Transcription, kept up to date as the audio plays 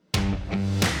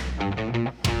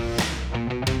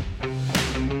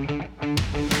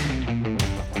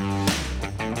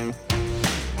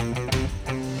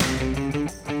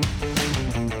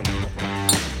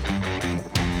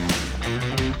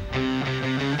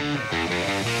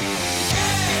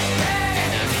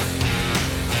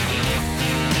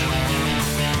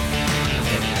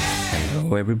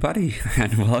Hello, everybody,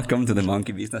 and welcome to the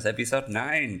Monkey Business episode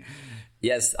 9.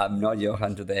 Yes, I'm not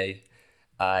Johan today.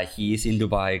 He is in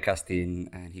Dubai casting,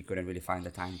 and he couldn't really find the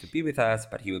time to be with us,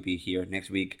 but he will be here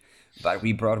next week. But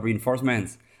we brought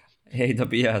reinforcements. Hey,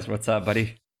 Topias, what's up,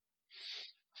 buddy?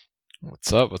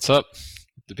 What's up? Good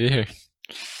to be here.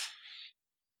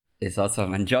 It's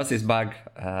awesome. And Josh is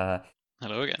back.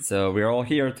 Hello again. So we're all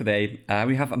here today.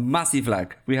 We have a massive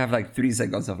lag. We have like 3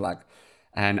 seconds of lag.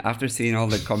 And after seeing all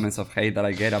the comments of hate that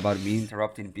I get about me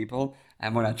interrupting people,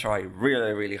 I'm going to try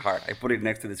really, really hard. I put it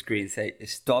next to the screen, say,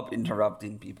 stop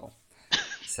interrupting people.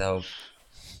 So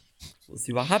we'll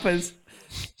see what happens.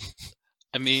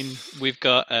 I mean, we've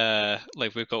got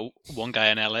one guy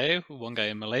in LA, one guy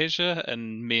in Malaysia,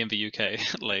 and me in the UK.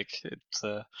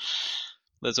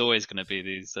 There's always going to be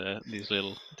these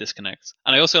little disconnects.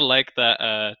 And I also like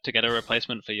that to get a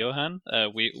replacement for Johan,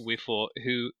 we thought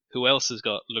who else has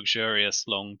got luxurious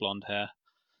long blonde hair?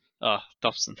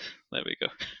 Topson. There we go.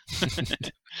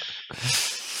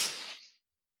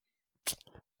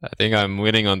 I think I'm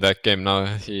winning on that game now.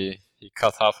 He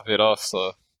cut half of it off,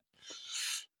 so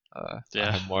I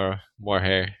have more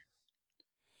hair.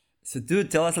 So,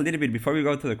 dude, tell us a little bit before we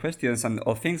go to the questions and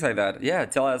all things like that. Yeah,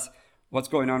 tell us what's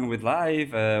going on with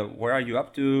life. Where are you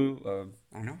up to?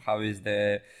 I don't know. How is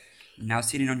the now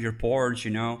sitting on your porch,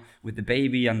 with the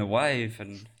baby and the wife,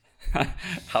 and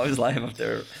how is life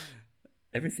after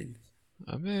everything?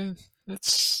 I mean,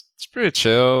 it's pretty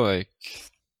chill. Like,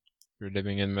 we're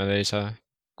living in Malaysia,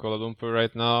 Kuala Lumpur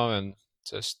right now, and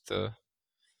just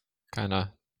kind of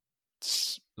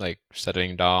like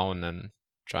settling down and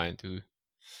trying to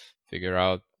figure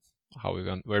out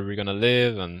where we're gonna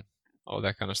live and all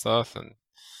that kind of stuff, and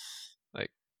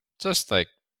just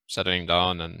settling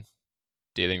down and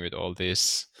dealing with all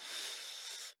these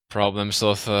problems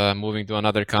of moving to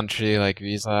another country, like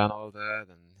visa and all that,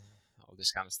 and all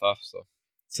this kind of stuff.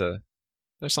 So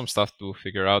there's some stuff to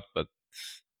figure out, but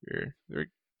we're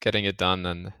getting it done,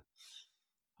 and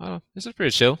I don't know, this is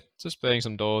pretty chill. Just playing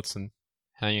some dots and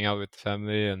hanging out with the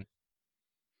family, and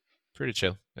pretty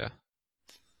chill. Yeah.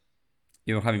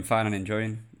 You're having fun and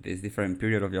enjoying this different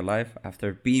period of your life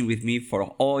after being with me for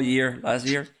all year last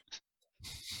year?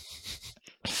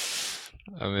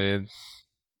 I mean,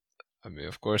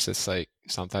 of course, it's like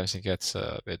sometimes it gets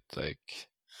a bit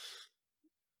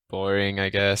boring, I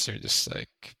guess, or just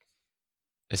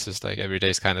it's just like every day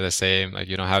is kind of the same. Like,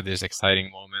 you don't have these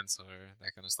exciting moments or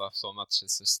that kind of stuff so much.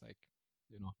 It's just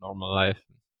normal life.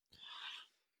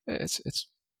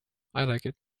 I like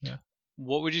it. Yeah.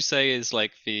 What would you say is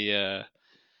like the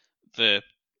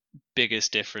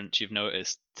biggest difference you've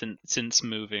noticed since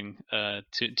moving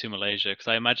to Malaysia? Because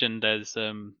I imagine there's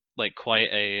quite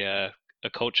a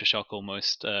culture shock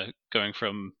almost going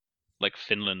from like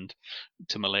Finland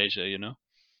to Malaysia.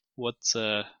 What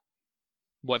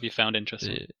have you found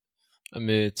interesting? I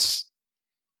mean,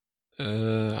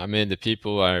 the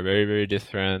people are very, very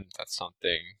different. That's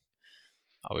something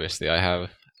obviously I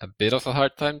have a bit of a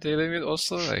hard time dealing with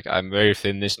also. Like, I'm very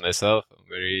Finnish myself. I'm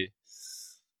very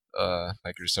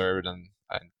reserved, and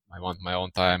I want my own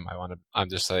time. I'm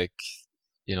just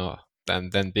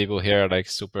and then people here are like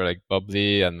super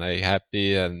bubbly and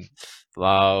happy and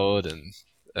loud, and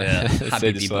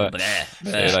happy people.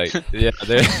 They're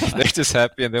just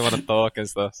happy and they want to talk and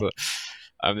stuff. So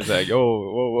I'm just like,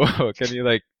 oh, whoa, can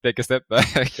you take a step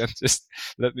back and just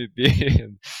let me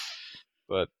be?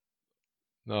 But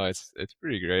no, it's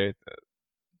pretty great.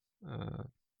 And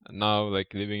now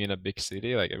living in a big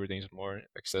city, everything's more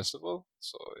accessible.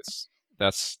 So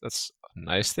that's a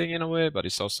nice thing in a way, but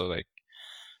it's also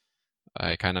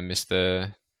I kind of miss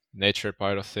the nature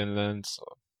part of Finland. So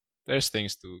there's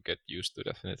things to get used to,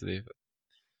 definitely. But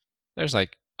there's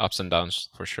ups and downs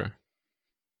for sure.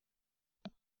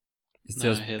 It's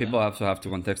just people also have to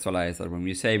contextualize that when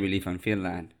we say we live in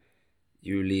Finland,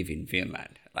 you live in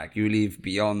Finland. Like, you live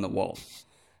beyond the wall.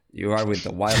 You are with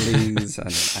the wildlings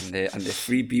and the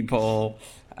free people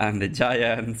and the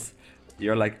giants.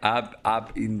 You're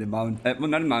up in the mountain,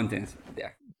 not mountains.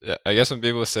 Yeah, I guess when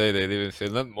people say they live in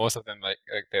Finland, most of them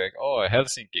they're like, oh,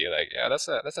 Helsinki, yeah, that's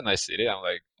a nice city. I'm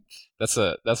like, that's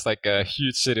a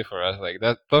huge city for us. Like,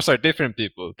 that, those are different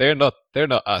people. They're not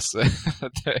us. We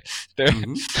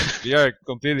are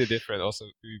completely different. Also,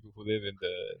 people who live in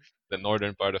the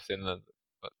northern part of Finland.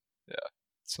 But yeah,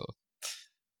 so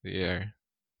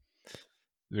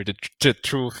we're the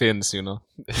true Finns,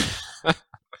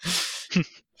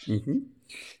 Mm-hmm.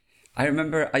 I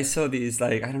remember I saw this,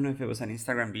 I don't know if it was an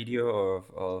Instagram video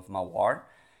of Mawar,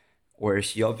 where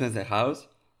she opens the house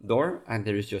door and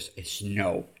there is just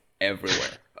snow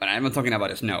everywhere. And I'm not talking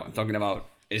about snow, I'm talking about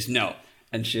snow.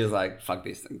 And she's like, fuck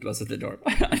this, and closes the door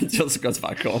and just goes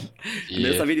back home. And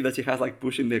there's a video that she has like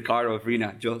pushing the car of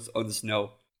Rina just on the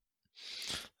snow.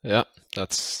 Yeah,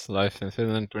 that's life in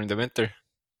Finland during the winter.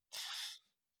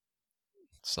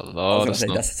 It's a lot of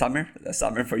snow. That's summer. That's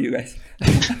summer for you guys.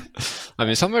 I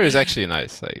mean, summer is actually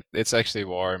nice. Like it's actually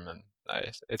warm and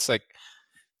nice. It's like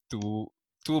 2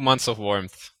 months of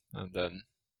warmth, and then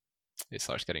it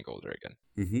starts getting colder again.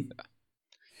 Mm-hmm. Yeah.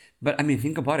 But I mean,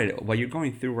 think about it. What you're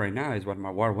going through right now is what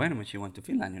Marwar went when she went to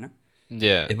Finland. You know.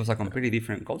 Yeah. It was a completely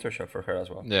different culture shock for her as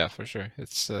well. Yeah, for sure.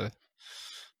 It's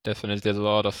definitely a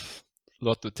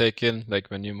lot to take in. Like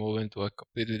when you move into a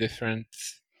completely different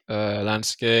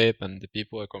landscape and the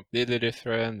people are completely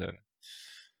different, and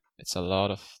it's a lot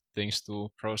of things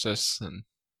to process, and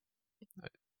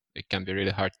it can be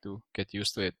really hard to get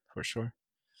used to it for sure.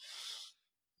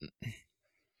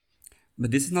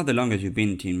 But this is not the longest you've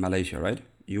been in Malaysia, right?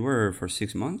 You were for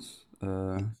 6 months.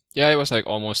 Yeah, it was like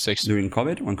almost 6 during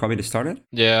COVID, when COVID started.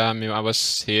 Yeah, I mean, I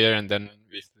was here and then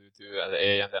we flew to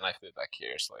LA and then I flew back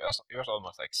here. So it was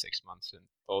almost like 6 months in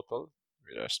total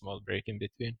with a small break in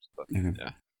between. But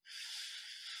yeah.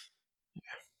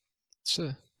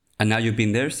 So. And now you've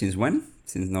been there since when?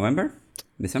 Since November?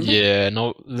 December? Yeah,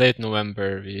 no, late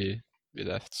November we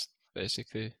left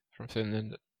basically from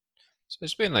Finland. So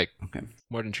it's been like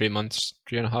more than 3 months,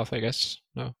 3.5, I guess.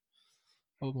 No,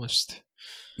 almost.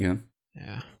 Yeah.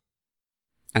 Yeah.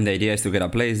 And the idea is to get a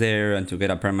place there and to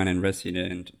get a permanent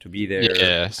resident to be there.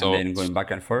 Yeah. So and then going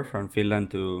back and forth from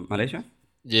Finland to Malaysia.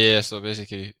 Yeah. So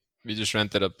basically, we just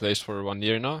rented a place for 1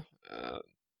 year now.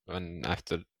 And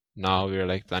after now, we're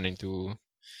like planning to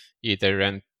either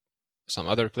rent some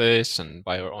other place and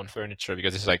buy our own furniture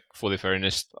because it's like fully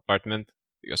furnished apartment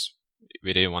because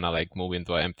we didn't want to like move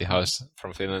into an empty house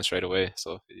from Finland straight away.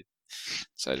 So we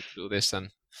decided to do this and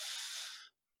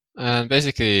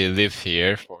basically live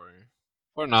here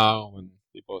for now when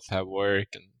we both have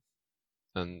work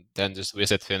and then just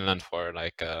visit Finland for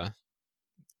like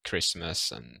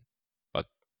Christmas but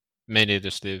mainly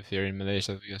just live here in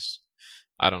Malaysia because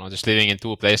I don't know, just living in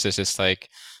two places is like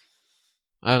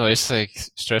I don't know, it's like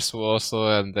stressful also,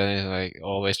 and then like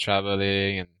always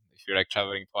traveling, and if you're like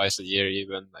traveling twice a year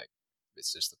even, like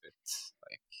it's just a bit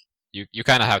like you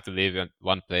kind of have to live in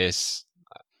one place.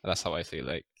 That's how I feel,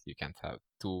 like you can't have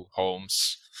two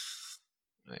homes.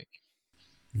 Like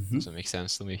doesn't make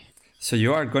sense to me. So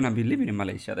you are gonna be living in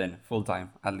Malaysia then full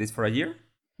time, at least for a year?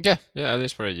 Yeah, at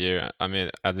least for a year. I mean,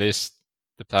 at least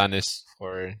the plan is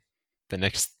for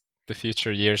the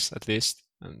future years at least,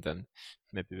 and then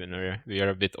maybe when we are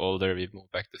a bit older, we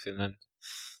move back to Finland.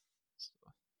 So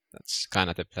that's kind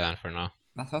of the plan for now.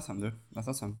 That's awesome, dude. That's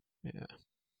awesome. Yeah.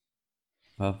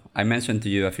 Well, I mentioned to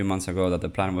you a few months ago that the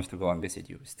plan was to go and visit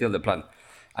you. Still the plan.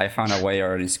 I found a way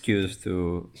or an excuse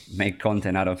to make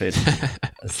content out of it.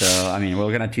 So, I mean, we're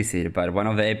going to tease it, but one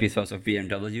of the episodes of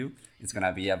BMW is going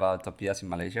to be about Topias in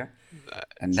Malaysia. Nice.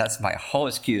 And that's my whole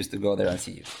excuse to go there and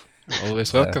see you.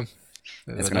 Always welcome.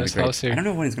 It's going to be great. I don't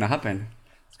know when it's going to happen.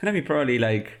 It's going to be probably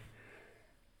like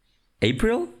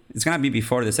April. It's going to be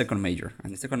before the second major.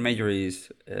 And the second major is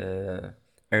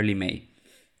early May.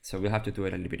 So we'll have to do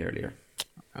it a little bit earlier.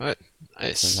 All right.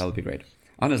 Nice. So that'll be great.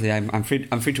 Honestly, I'm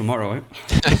free tomorrow. Eh?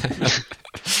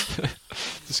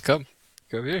 Just come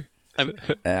here.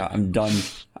 I'm done.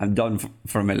 I'm done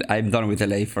with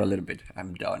LA for a little bit.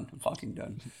 I'm fucking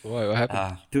done. Why? What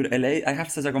happened? Dude, LA. I have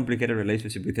such a complicated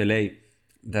relationship with LA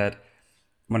that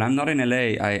when I'm not in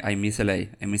LA, I miss LA.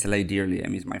 I miss LA dearly. I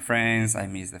miss my friends. I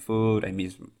miss the food. I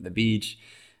miss the beach.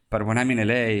 But when I'm in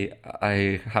LA,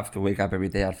 I have to wake up every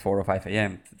day at 4 or 5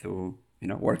 a.m. to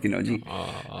work in OG.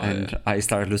 And I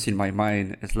start losing my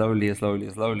mind slowly.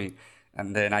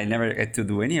 And then I never get to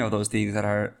do any of those things that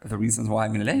are the reasons why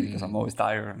I'm in LA, because I'm always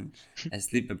tired and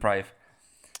sleep deprived.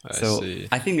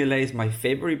 I think LA is my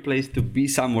favorite place to be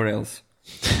somewhere else.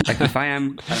 Like if I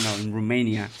am, I don't know, in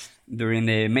Romania during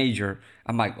the major,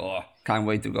 I'm like, can't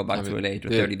wait to go back to LA to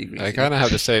 30 degrees. I kind of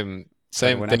have the same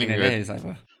thing. I'm in LA, it's like,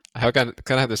 I kind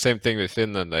of have the same thing with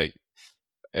Finland. Like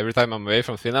every time I'm away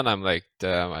from Finland, I'm like,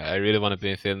 damn, I really want to be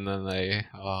in Finland. Like,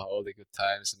 all the good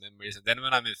times and memories. And then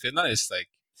when I'm in Finland, it's like,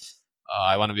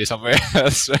 I want to be somewhere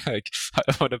else. Like, I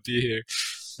don't want to be here.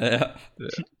 Yeah.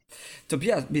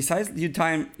 Topias, besides your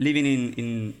time living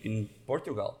in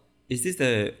Portugal, is this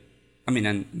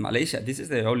and Malaysia, this is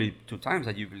the only 2 times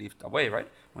that you've lived away, right?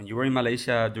 When you were in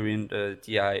Malaysia during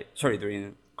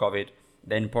during COVID,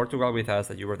 then Portugal with us,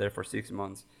 that you were there for 6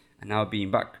 months, and now being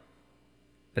back.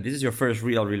 But this is your first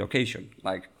real relocation,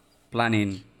 like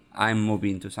planning, I'm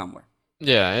moving to somewhere.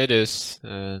 Yeah, it is.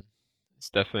 It's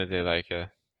definitely like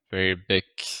a very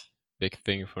big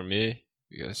thing for me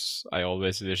because I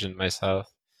always envisioned myself.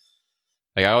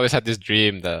 Like I always had this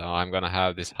dream that I'm gonna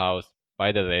have this house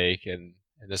by the lake in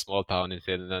a small town in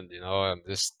Finland, and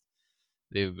just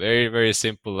live very, very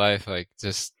simple life, like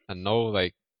just and no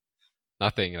like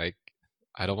nothing. Like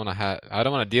I don't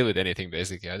wanna deal with anything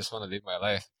basically. I just wanna live my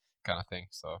life kind of thing.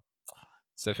 So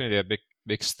it's definitely a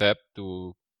big step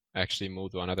to actually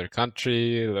move to another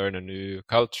country, learn a new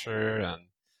culture, and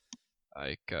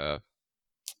like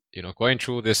going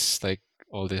through this like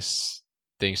all these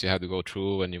things you have to go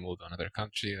through when you move to another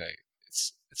country. Like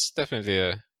it's definitely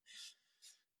a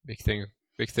big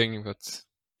thing, but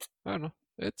I don't know.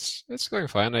 It's going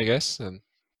fine, I guess, and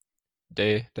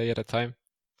day at a time.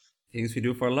 Things we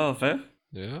do for love, eh?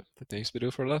 Yeah, the things we do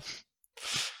for love.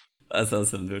 That's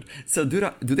awesome, dude. So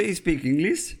do they speak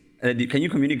English? Can you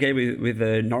communicate with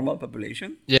the normal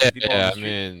population? Yeah, People on the I street?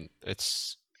 mean,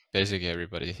 it's basically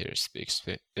everybody here speaks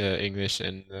English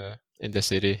in the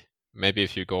city. Maybe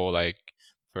if you go like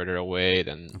further away,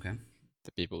 then Okay.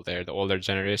 the people there, the older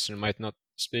generation, might not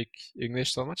speak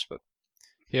English so much, but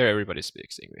here everybody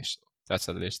speaks English, so that's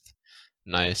at least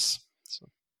nice. So,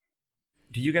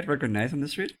 Do you get recognized on the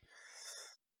street?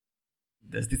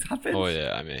 Does this happen? oh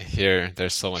yeah, I mean here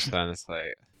there's so much fun. It's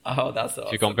like Oh, that's if you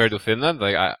awesome. compare to Finland,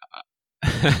 like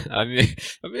I mean,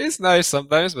 it's nice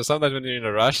sometimes, but sometimes when you're in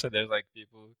a rush and there's like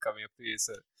people coming up to you,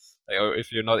 so, like, or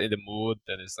if you're not in the mood,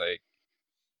 then it's like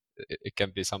it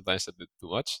can be sometimes a bit too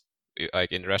much.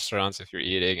 Like in restaurants, if you're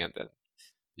eating and then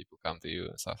people come to you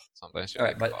and stuff, sometimes you're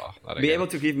All right, like, but oh, not be again. able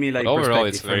to give me But like overall, perspective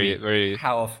it's for very, me. very.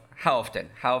 How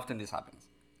often this happens?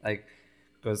 Like,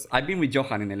 because I've been with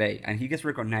Johan in LA and he gets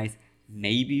recognized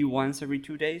maybe once every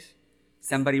 2 days.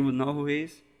 Somebody will know who he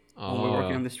is when we're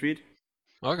working on the street.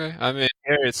 Okay. I mean,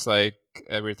 here it's like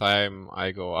every time I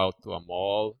go out to a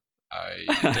mall, I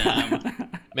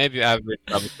Damn. maybe average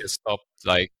I would get stopped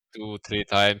like 2, 3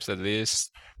 times at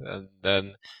least, and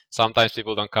then sometimes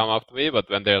people don't come up to me, but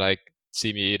when they're like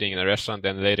see me eating in a restaurant,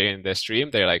 then later in the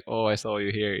stream they're like, "Oh, I saw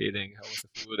you here eating. How was the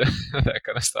food?" That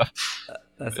kind of stuff.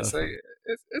 That's It's like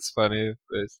awesome. it's funny.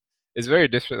 It's very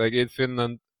different. Like in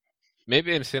Finland,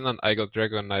 maybe in Finland I got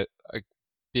recognized. Like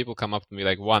people come up to me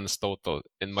like once total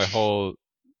in my whole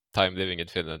time living in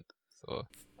Finland. So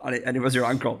And it was your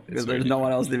uncle it's because very there's no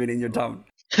one different. else living in your town.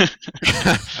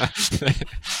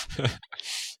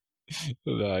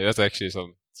 No, that's actually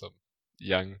some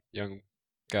young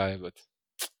guy, but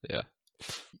yeah.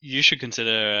 You should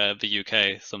consider the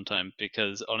UK sometime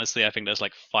because honestly, I think there's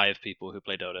like 5 people who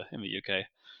play Dota in the UK,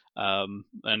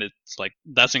 and it's like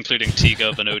that's including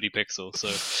Tigo and OD Pixel. So,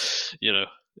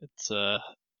 it's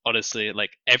honestly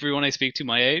like everyone I speak to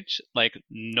my age like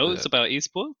knows Yeah. about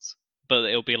esports, but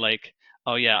it'll be like,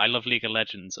 oh yeah, I love League of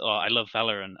Legends, or I love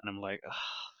Valorant, and I'm like,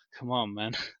 come on,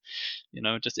 man,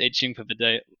 just itching for the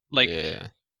day. Like, Yeah.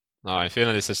 No, in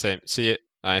Finland it's the same.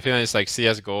 In Finland it's like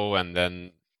CS:GO and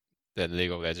then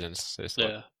League of Legends is what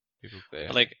yeah. people play.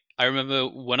 Like I remember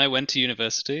when I went to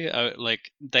university,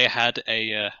 like they had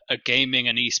a gaming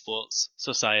and esports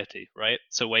society, right?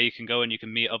 So where you can go and you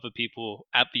can meet other people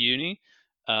at the uni,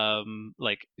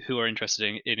 like who are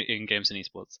interested in games and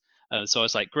esports. So I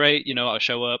was like, great, I'll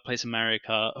show up, play some Mario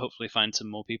Kart, hopefully find some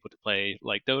more people to play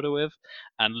like Dota with,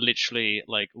 and literally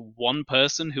like one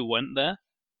person who went there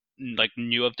like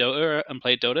knew of Dota and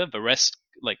played Dota. The rest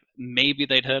like maybe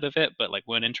they'd heard of it, but like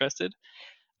weren't interested.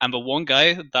 And the one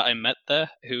guy that I met there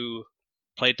who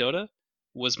played Dota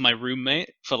was my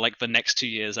roommate for like the next 2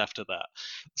 years after that.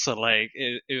 So like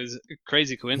it was a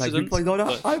crazy Like, you coincidence. play Dota?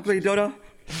 But I play Dota.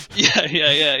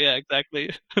 yeah,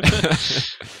 exactly.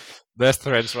 Best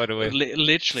friends right away.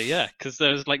 Literally, yeah, because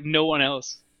there was like no one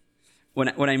else.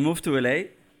 When I moved to LA,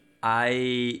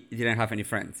 I didn't have any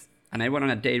friends. And I went on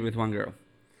a date with one girl.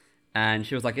 And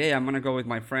she was like, hey, I'm going to go with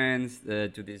my friends to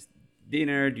this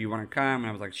dinner. Do you want to come? And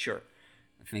I was like, sure.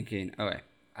 Thinking, okay,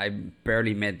 I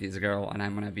barely met this girl and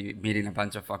I'm going to be meeting a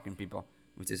bunch of fucking people,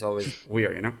 which is always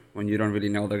weird, when you don't really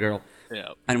know the girl. Yeah.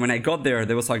 And when I got there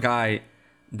was a guy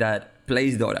that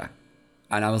plays Dota.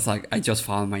 And I was like, I just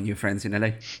found my new friends in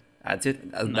LA. That's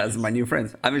it. That's Nice. my new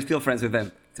friends. I'm still friends with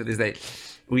them to this day.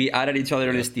 We added each other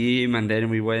on Steam and then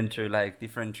we went to like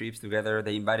different trips together.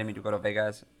 They invited me to go to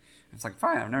Vegas. I was like,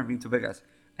 fine, I've never been to Vegas.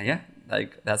 And yeah,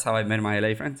 like that's how I met my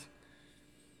LA friends.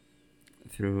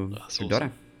 Through awesome.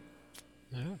 Dota.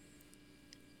 Yeah.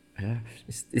 Yeah.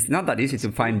 It's not that easy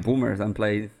to find boomers and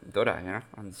play Dota,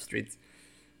 on the streets.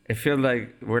 I feel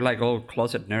like we're like all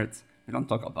closet nerds. We don't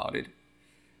talk about it.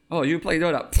 Oh, you play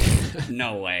Dota?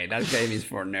 No way. That game is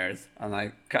for nerds. I'm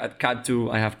like, Cat 2,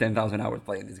 I have 10,000 hours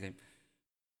playing this game.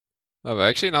 No, but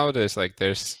actually nowadays, like,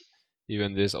 there's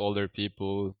even these older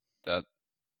people that,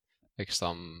 like,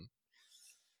 some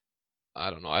I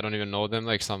don't know. I don't even know them.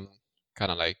 Like some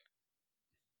kind of like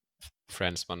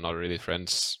friends, but not really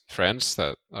friends. Friends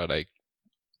that are like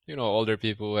older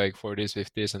people, like 40s,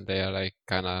 50s, and they are like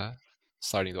kind of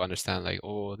starting to understand like,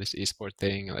 oh, this esport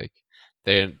thing. Like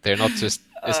they're not just.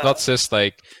 It's not just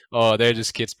like, oh, they're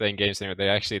just kids playing games anymore. They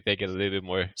actually take it a little bit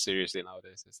more seriously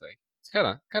nowadays. It's like it's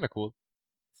kind of cool.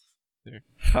 There.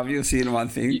 Have you seen one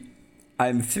thing?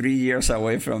 I'm 3 years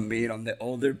away from being on the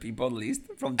older people list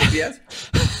from Topias.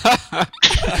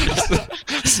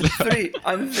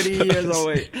 I'm 3 years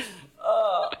away.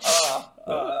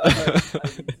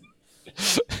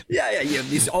 Yeah.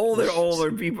 These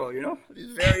older people,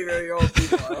 these very, very old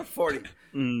people are 40.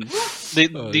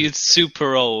 These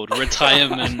super old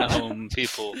retirement home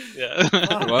people. Yeah.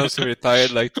 Once who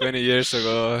retired like 20 years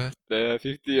ago, the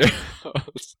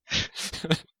 50-year-olds.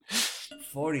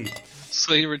 40.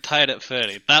 So he retired at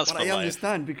 30. That's But I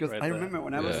understand because right I there. remember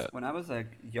when I was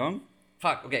like young.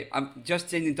 Fuck. Okay, I'm just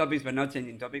changing topics, but not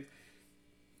changing topics.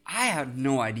 I had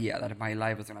no idea that my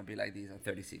life was gonna be like this at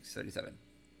 36, 37.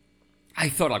 I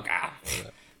thought like,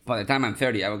 by the time I'm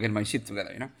 30, I will get my shit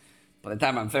together, By the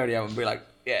time I'm 30, I will be like,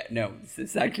 yeah, no, it's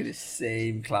exactly the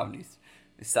same clownies.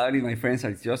 Sadly, my friends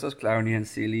are just as clowny and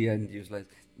silly and useless.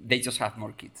 They just have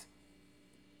more kids.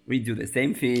 We do the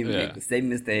same thing, make the same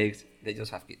mistakes. They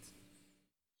just have kids.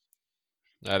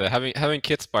 Yeah, the having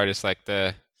kids part is like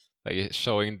the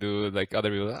showing to like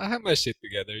other people. I have my shit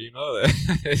together,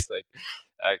 It's like,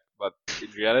 but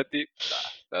in reality,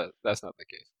 that's not the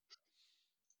case.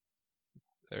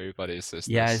 Everybody is just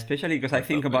especially because I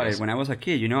think about it. When I was a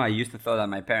kid, I used to thought that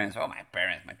my parents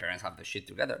have the shit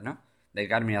together. No, they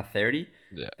got me at 30.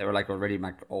 Yeah. They were like already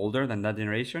older than that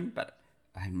generation, but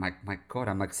my God,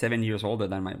 I'm like 7 years older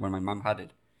than when my mom had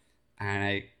it, and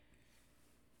I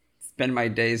spend my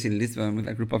days in Lisbon with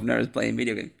a group of nerds playing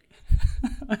video games.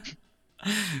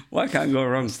 What can go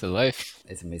wrong? It's the life.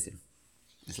 It's amazing.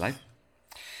 It's life.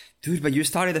 Dude, but you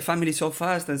started the family so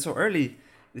fast and so early.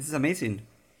 This is amazing.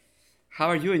 How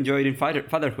are you enjoying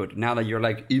fatherhood now that you're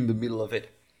like in the middle of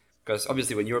it? Because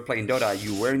obviously when you were playing Dota,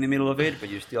 you were in the middle of it, but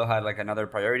you still had like another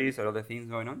priorities or other things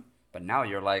going on. But now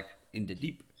you're like in the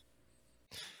deep.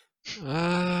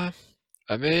 I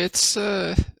mean, it's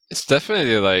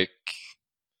definitely like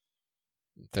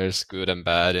there's good and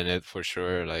bad in it for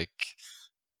sure. Like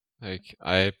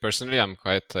I personally, I'm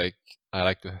quite like I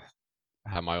like to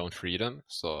have my own freedom.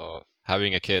 So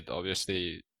having a kid,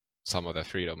 obviously, some of that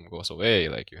freedom goes away.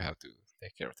 Like you have to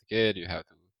take care of the kid, you have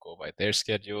to go by their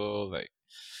schedule. Like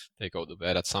they go to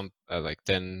bed at like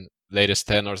 10, latest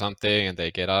 10 or something, and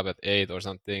they get up at 8 or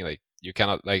something. Like you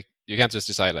can't just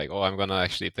decide like, oh, I'm gonna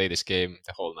actually play this game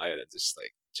the whole night and just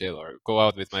like chill or go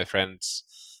out with my friends.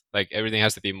 Like everything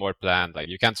has to be more planned. Like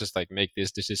you can't just like make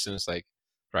these decisions like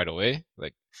right away.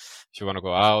 Like if you want to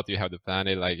go out, you have to plan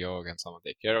it. Like, yo, can someone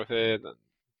take care of it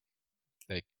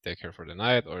and take care for the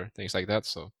night or things like that.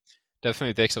 So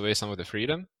definitely takes away some of the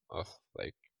freedom of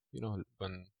like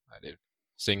when I did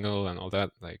single and all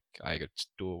that. Like I could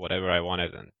do whatever I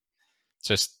wanted and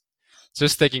just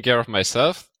taking care of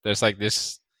myself. There's like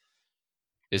this.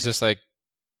 It's just like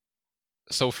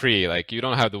so free. Like you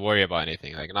don't have to worry about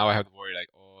anything. Like now I have to worry like,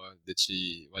 oh, what did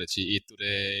she eat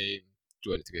today?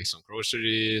 Do I need to get some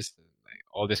groceries? And, like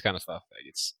all this kind of stuff.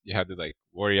 Like you have to like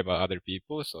worry about other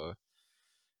people. So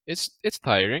it's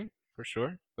tiring for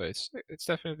sure, but it's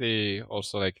definitely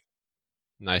also like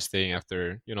nice thing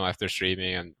after after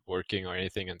streaming and working or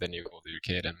anything, and then you go to your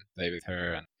kid and play with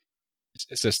her, and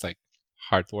it's just like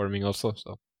heartwarming also.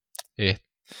 So yeah,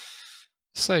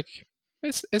 it's like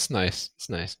it's nice. It's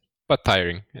nice, but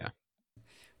tiring. Yeah.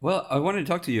 Well, I wanted to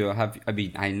talk to you.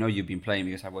 I know you've been playing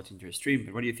because I'm watching your stream,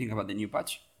 but what do you think about the new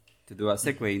patch? To do a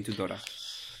segue into Dota.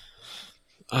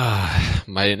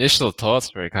 My initial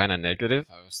thoughts were kind of negative.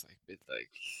 I was like a bit like,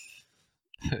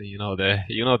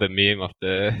 the meme of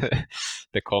the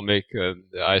the comic,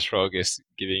 the Ice Frog is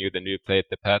giving you the new plate,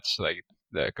 the patch, like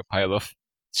a pile of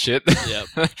shit. Yeah.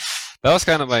 That was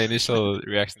kind of my initial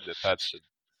reaction to the patch.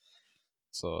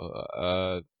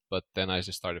 So, but then I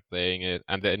just started playing it,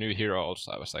 and the new hero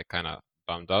also, I was like kind of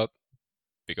bummed out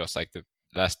because like the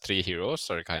last 3 heroes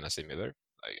are kind of similar.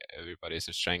 Like everybody's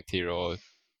a strength hero,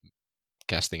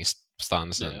 casting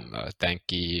stuns and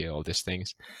tanky, all these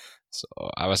things. So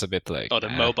I was a bit like, the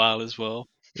mobile as well.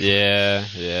 Yeah.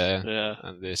 Yeah.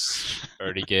 And this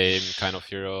early game kind of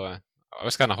hero. I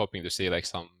was kind of hoping to see like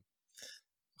some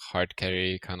hard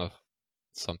carry, kind of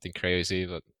something crazy,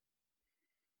 but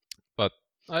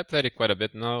I played it quite a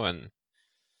bit now, and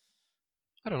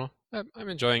I don't know. I'm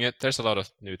enjoying it. There's a lot of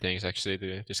new things actually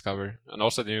to discover, and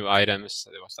also the new items.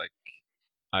 It was like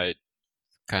I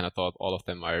kind of thought all of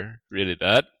them are really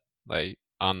bad. Like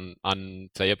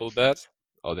unplayable bad,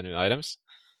 all the new items.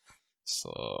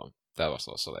 So that was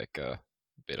also like a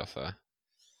bit of a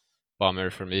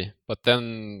bummer for me. But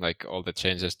then like all the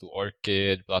changes to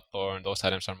Orchid, Bloodborne, those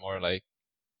items are more like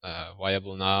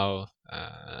viable now,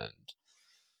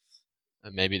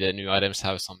 and maybe the new items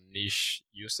have some niche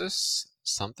uses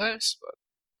sometimes, but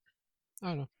I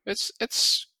don't know.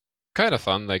 It's kind of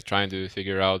fun, like trying to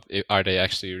figure out are they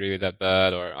actually really that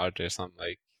bad, or are there some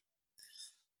like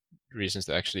reasons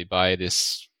to actually buy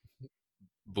this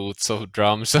boots of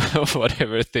drums or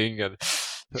whatever thing, and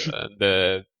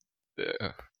the,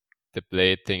 the the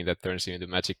blade thing that turns you into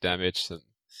magic damage,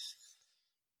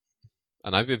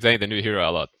 and I've been playing the new hero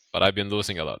a lot, but I've been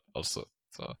losing a lot also.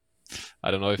 So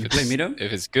I don't know if You play Mido?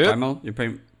 it's good. Primal? You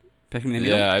play picking the Mido?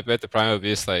 Yeah, I played the Primal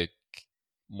Beast like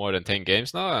more than 10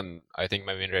 games now, and I think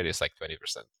my win rate is like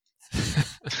 20%.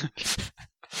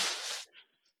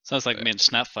 Sounds like me and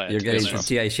Snapfire. You're to be getting to honest.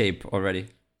 TI shape already.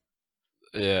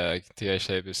 Yeah, TI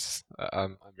shape is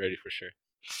I'm ready for sure.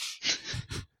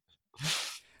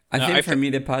 I No, think I for me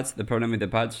the problem with the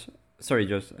patch. Sorry,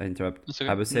 Josh, I interrupt. That's okay.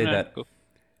 I would say No, that cool.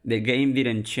 the game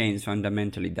didn't change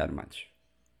fundamentally that much.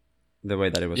 The way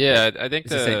that it was. Yeah, played. I think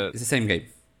It's the same game.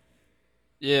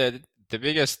 yeah, the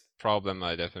biggest problem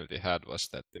I definitely had was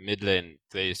that the mid lane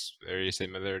plays very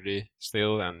similarly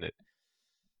still, and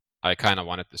I kind of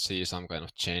wanted to see some kind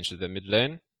of change to the mid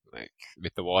lane, like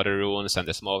with the water runes and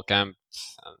the small camp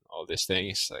and all these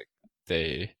things. Like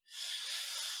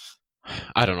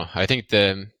I don't know. I think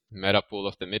the meta pool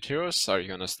of the mid heroes are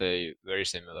gonna stay very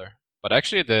similar. But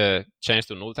actually, the change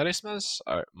to null talismans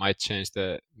might change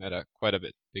the meta quite a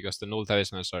bit, because the null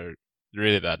talismans are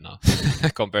really bad now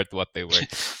compared to what they were,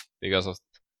 because of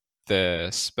the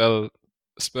spell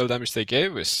damage they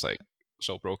gave is like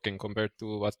so broken compared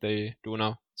to what they do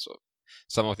now. So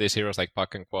some of these heroes like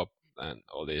Puck and Quap and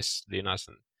all these Linas,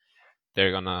 and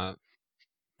they're gonna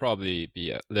probably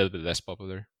be a little bit less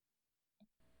popular.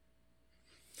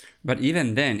 But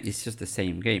even then, it's just the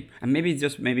same game. And maybe it's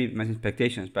just maybe my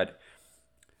expectations, but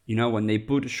you know, when they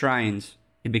put shrines,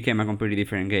 it became a completely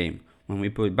different game. When we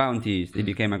put bounties, it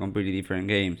became a completely different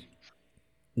game.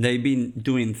 They've been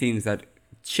doing things that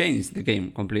changed the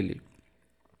game completely.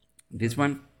 This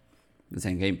one, the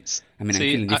same game. I mean, I'm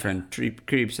killing different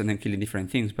creeps and then killing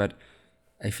different things, but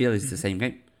I feel it's the same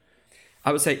game.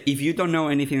 I would say if you don't know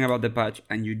anything about the patch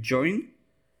and you join,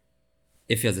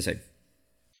 it feels the same.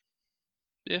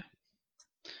 Yeah.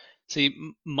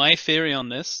 See, my theory on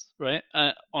this, right,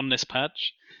 on this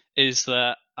patch, is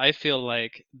that I feel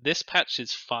like this patch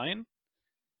is fine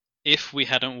if we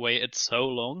hadn't waited so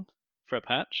long for a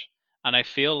patch, and I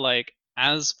feel like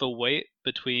as the wait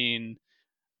between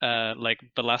like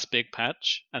the last big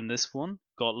patch and this one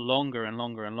got longer and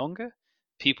longer and longer,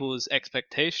 people's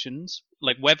expectations,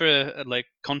 like whether like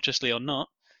consciously or not,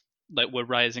 like were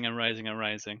rising and rising and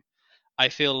rising. I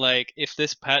feel like if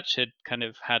this patch had kind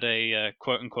of had a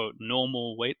quote unquote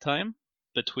normal wait time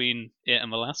between it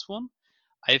and the last one,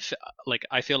 I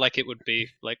feel like it would be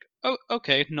like, oh,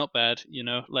 okay, not bad, you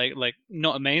know, like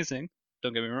not amazing,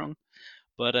 don't get me wrong,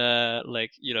 but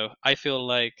like, you know, I feel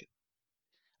like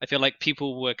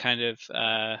people were kind of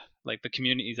like the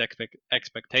community's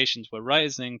expectations were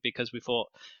rising because we thought,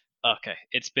 okay,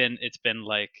 it's been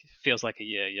like feels like a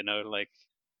year, you know, like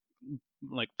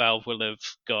Valve will have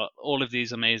got all of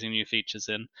these amazing new features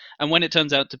in, and when it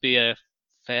turns out to be a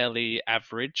fairly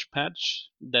average patch,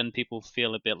 then people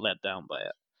feel a bit let down by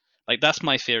it. Like that's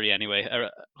my theory anyway.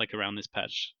 Like around this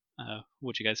patch,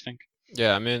 what do you guys think?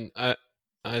 Yeah, I mean, I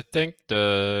think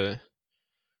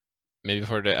maybe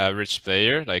for the average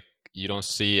player, like you don't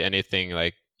see anything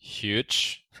like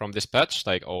huge from this patch,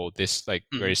 like oh, this like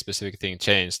very specific thing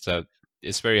changed. That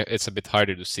it's a bit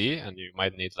harder to see, and you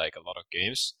might need like a lot of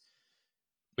games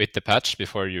with the patch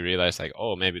before you realize like,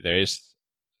 oh, maybe there is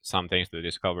some things to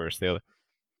discover still,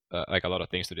 like a lot of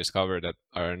things to discover that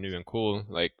are new and cool.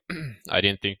 Like I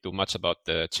didn't think too much about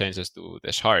the changes to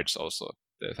the shards. Also,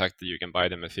 the fact that you can buy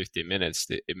them in 15 minutes,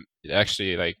 it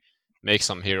actually like makes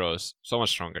some heroes so much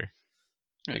stronger.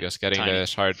 Because getting the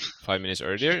shard 5 minutes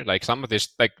earlier, like some of this,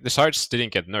 like the shards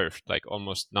didn't get nerfed, like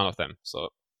almost none of them. So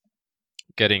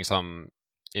getting some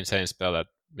insane spell at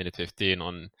minute 15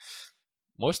 on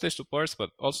mostly supports,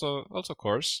 but also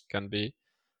cores can be,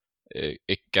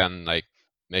 it can like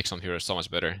make some heroes so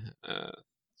much better.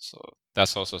 So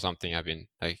that's also something I've been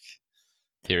like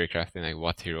theory crafting, like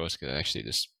what heroes could actually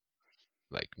just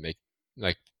like make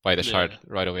like buy the shard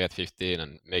right away at 15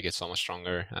 and make it so much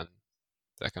stronger and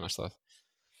that kind of stuff.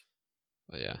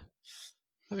 But yeah,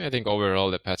 I mean, I think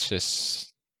overall the patch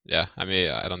is, yeah, I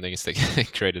mean, I don't think it's the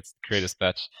greatest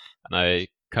patch, and I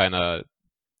kind of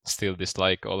still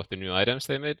dislike all of the new items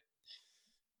they made.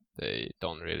 They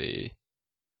don't really,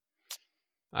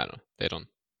 I don't know,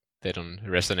 they don't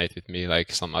resonate with me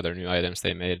like some other new items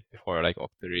they made before, like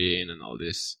Octarine and all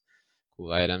these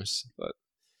cool items.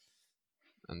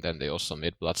 And then they also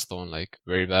made Bloodstone like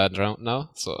very bad now.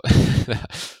 So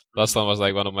Bloodstone was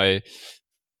like one of my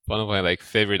like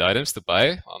favorite items to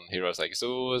buy on heroes like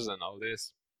Zeus and all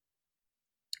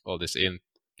these in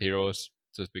heroes,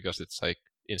 just because it's like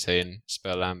insane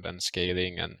spell lamp and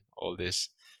scaling and all this.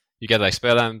 You get like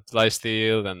spell lamp,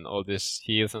 lifesteal, and all these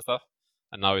heals and stuff.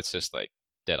 And now it's just like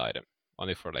dead item,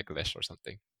 only for like less or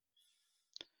something.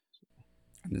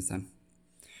 Understand.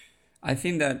 I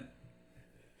think that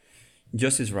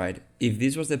Josh is right. If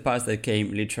this was the patch that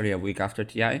came literally a week after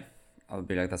TI, I would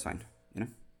be like, that's fine. You know,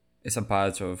 it's a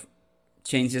patch of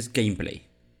changes gameplay.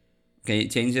 Okay,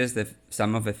 it changes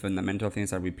some of the fundamental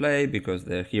things that we play because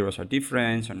the heroes are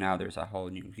different. So now there's a whole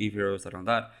new heroes and all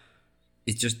that.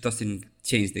 It just doesn't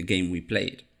change the game we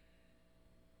played.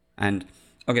 And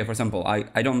okay, for example, I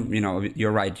don't,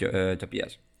 you're right,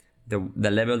 Topias. The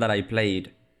level that I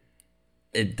played,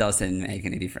 it doesn't make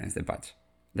any difference, the patch.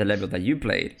 The level that you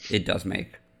played, it does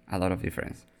make a lot of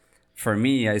difference. For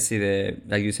me, I see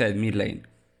like you said, mid lane.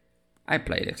 I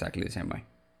played exactly the same way.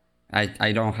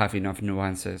 I don't have enough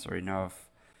nuances or enough,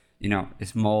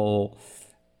 small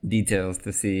details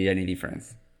to see any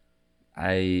difference.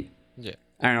 I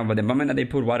don't know, but the moment that they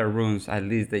put water runes, at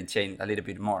least they changed a little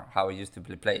bit more how I used to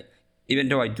play. Even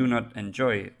though I do not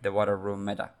enjoy the water rune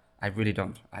meta, I really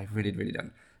don't. I really, really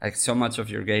don't. Like, so much of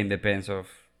your game depends of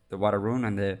the water rune,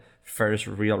 and the first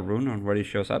real rune on where it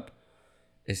shows up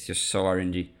is just so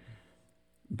RNG.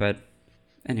 But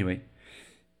anyway,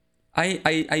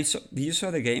 I saw. You saw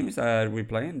the games that we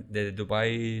playing, the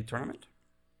Dubai tournament?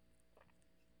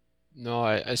 No,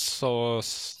 I saw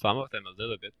some of them a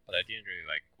little bit, but I didn't really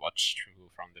like watch through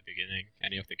from the beginning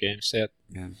any of the games yet.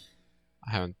 Yeah.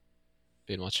 I haven't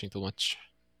been watching too much.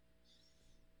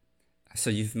 So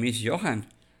you've missed Johan,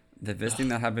 the best thing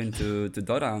that happened to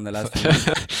Dota on the last few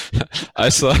months. I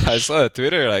saw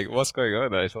Twitter, like, what's going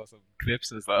on? I saw some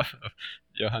clips and stuff of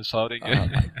Johan shouting. Oh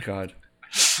my god.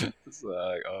 It's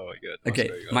like, oh my god. Okay,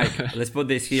 Mike, let's put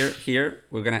this here.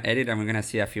 We're gonna edit and we're gonna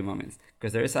see a few moments,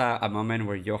 because there is a moment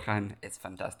where Johan, it's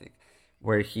fantastic,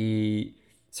 where he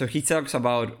talks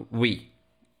about we.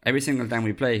 Every single time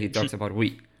we play, he talks about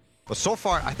we. But so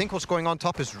far, I think what's going on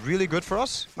top is really good for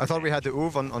us. I thought we had the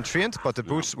Uv on Treant, but the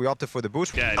boost, we opted for the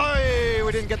boost. Oh,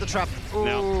 we didn't get the trap. Ooh.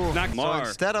 No. So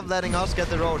instead of letting us get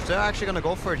the roach, they're actually going to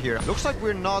go for it here. Looks like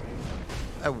we're not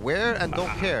aware and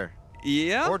don't care.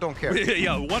 Yeah? Or don't care.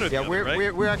 Yeah, one of them,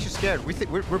 right? We're actually scared.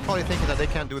 We're probably thinking that they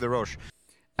can't do the roach.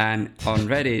 And on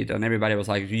Reddit, and everybody was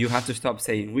like, you have to stop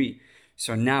saying we.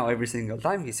 So now every single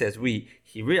time he says we,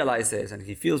 he realizes and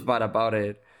he feels bad about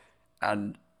it.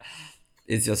 And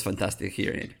it's just fantastic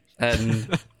hearing it.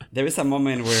 And there is a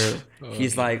moment where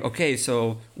he's like, okay,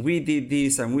 so we did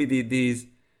this and we did this.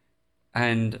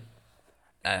 And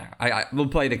I will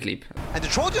play the clip. And the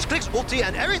troll just clicks ulti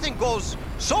and everything goes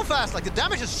so fast. Like, the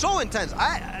damage is so intense.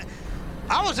 I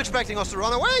was expecting us to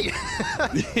run away.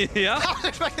 Yeah? I was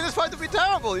expecting this fight to be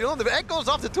terrible. You know, the egg goes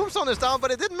off, the tombstone is down,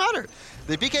 but it didn't matter.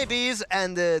 The BKBs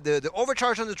and the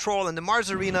overcharge on the troll and the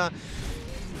Mars Arena.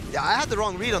 Yeah, I had the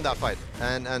wrong read on that fight.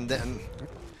 And then,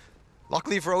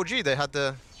 luckily for OG, they had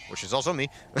the, which is also me.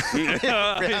 we had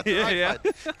the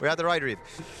right fight. We had the right read.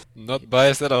 Not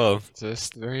biased at all.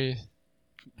 Just very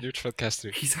neutral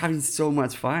caster. He's having so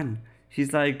much fun.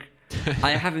 He's like,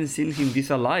 I haven't seen him this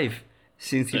alive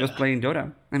since he was playing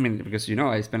Dota. I mean, because,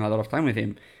 I spent a lot of time with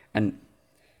him. And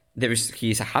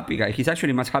he's a happy guy. He's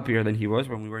actually much happier than he was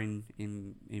when we were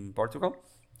in Portugal.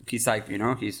 He's like,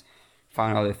 he's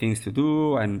found other things to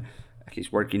do, and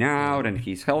he's working out, and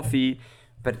he's healthy.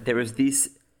 But there was this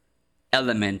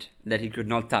element that he could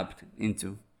not tap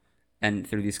into. And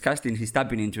through this casting, he's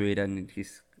tapping into it, and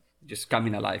he's just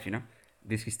coming alive,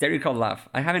 This hysterical laugh.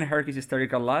 I haven't heard his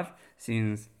hysterical laugh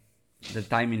since the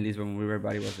time in Lisbon when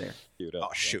everybody was there. Oh,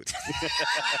 shoot.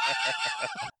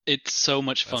 It's so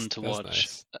much fun to watch.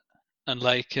 Nice. And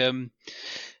like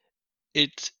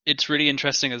it's really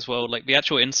interesting as well. Like, the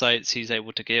actual insights he's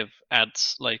able to give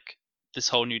adds like this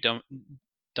whole new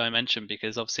dimension,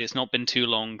 because obviously it's not been too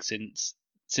long since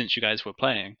you guys were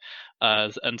playing,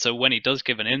 and so when he does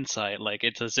give an insight, like,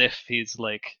 it's as if he's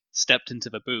like stepped into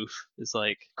the booth, is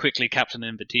like quickly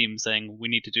captaining the team, saying, we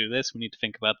need to do this, we need to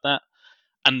think about that,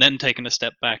 and then taking a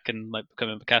step back and like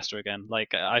becoming a caster again.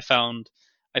 Like, I found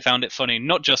it funny,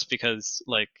 not just because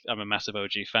like I'm a massive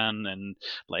OG fan, and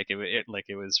like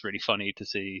it was really funny to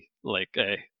see like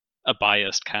a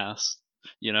biased cast,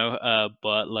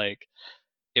 but like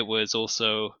it was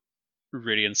also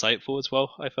really insightful as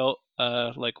well. I felt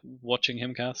like watching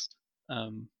him cast.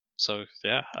 So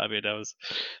yeah, I mean, I was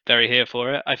very here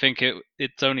for it. I think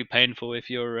it's only painful if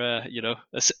you're a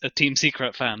Team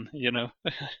Secret fan,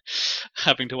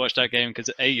 having to watch that game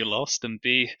because A, you lost, and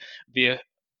B, the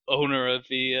owner of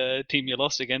the team you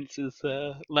lost against is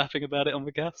laughing about it on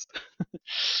the cast.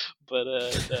 But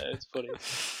it's funny.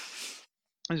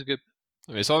 It's good.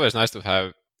 I mean, it's always nice to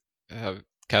have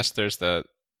casters that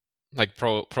like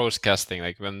pros casting,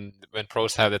 like when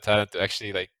pros have the talent to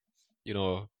actually like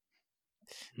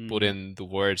put in the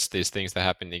words these things that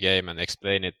happen in the game and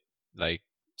explain it like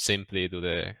simply to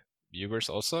the viewers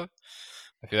also.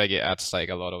 I feel like it adds like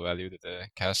a lot of value to the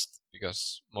cast,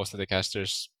 because most of the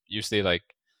casters usually like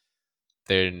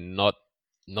they're not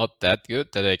that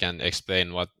good that they can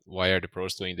explain why are the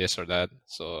pros doing this or that.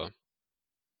 So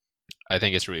I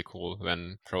think it's really cool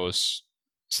when pros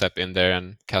step in there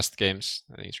and cast games.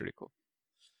 I think it's really cool.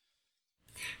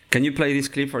 Can you play this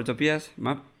clip for Topias,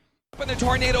 Map? In the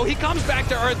tornado, he comes back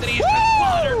to earth and he's been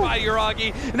slaughtered by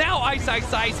Uragi. Now Ice.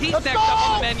 He's next up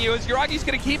on the menu as Uragi's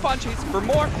going to keep on chasing for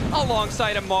more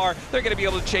alongside Amar. They're going to be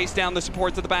able to chase down the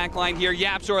supports of the back line here.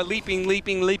 Yapzor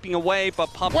leaping away,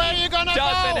 but Puppy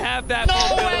doesn't have that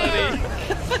mobility.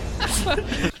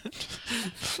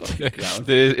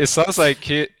 It sounds like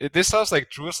this sounds like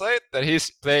True Sight that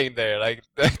he's playing there. Like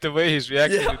the way he's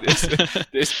reacting to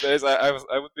this place, I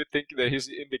would be thinking that he's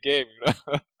in the game,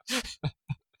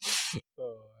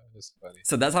 Oh, that's funny.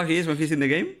 So that's how he is when he's in the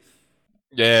game?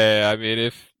 Yeah, I mean,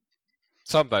 if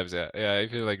sometimes, yeah,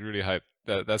 if you're like really hyped,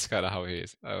 that's kind of how he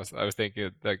is. I was thinking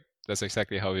like that's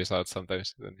exactly how he's out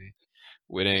sometimes when he's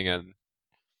winning, and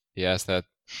he has that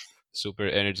super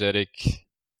energetic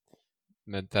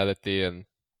mentality, and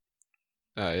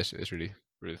it's really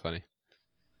funny.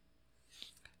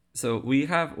 So we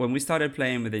have, when we started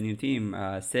playing with the new team,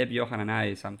 Seb, Johan, and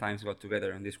I sometimes got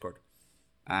together on Discord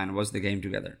and watched the game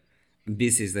together.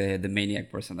 This is the maniac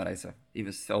person that I saw. It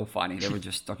was so funny. They were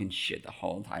just talking shit the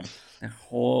whole time.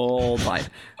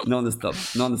 Non-stop.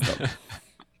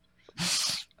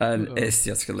 And it's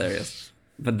just hilarious.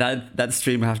 But that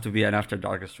stream has to be an After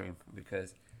Dark stream,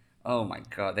 because, oh my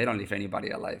god, they don't leave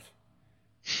anybody alive.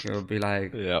 You'll be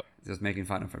like, just making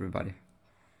fun of everybody.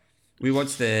 We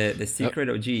watched the Secret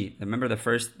OG. Remember the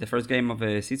first game of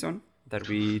the season that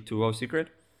we 2-0 Secret?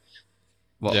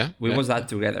 Well, we watched that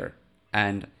together,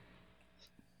 and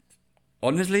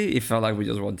honestly, it felt like we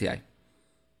just won TI.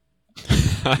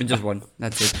 We just won.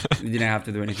 That's it. We didn't have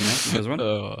to do anything else. We just won.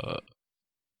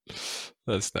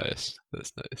 That's nice.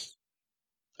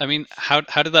 I mean, how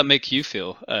did that make you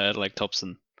feel, like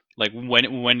Topson? Like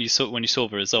when you saw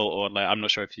the result, or like, I'm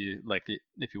not sure if you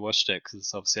watched it,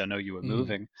 because obviously I know you were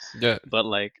moving. Yeah. But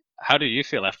like, how do you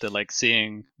feel after like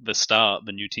seeing the start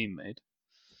the new team made?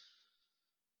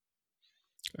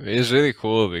 I mean, it's really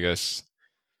cool because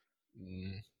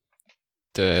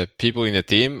the people in the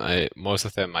team, most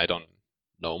of them I don't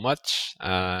know much,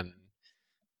 and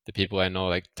the people I know,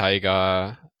 like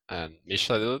Taiga and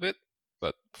Misha a little bit,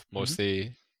 but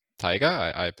mostly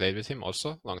Taiga. I played with him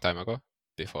also long time ago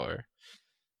before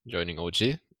joining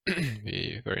OG.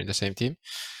 We were in the same team,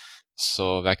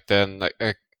 so back then, like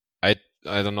I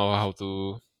don't know how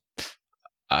to.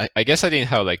 I guess I didn't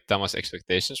have like that much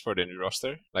expectations for the new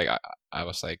roster. Like I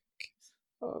was like,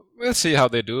 we'll see how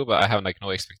they do, but I have like no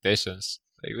expectations.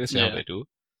 Like we'll see how they do.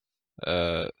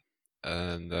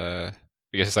 And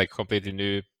because it's like completely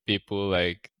new people,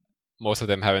 like most of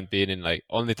them haven't been in, like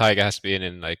only Taiga has been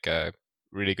in like a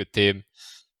really good team,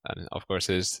 and of course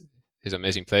he's an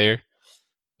amazing player.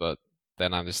 But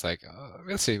then I'm just like,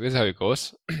 we'll see how it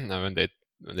goes. And when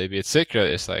they beat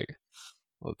Secret, it's like,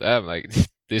 well, damn, like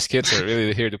these kids are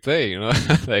really here to play,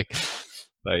 like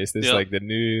is this like the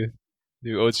new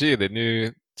OG, the new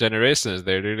generations?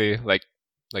 They're really like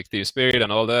Team Spirit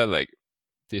and all that. Like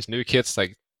these new kids,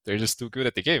 like they're just too good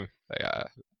at the game. Like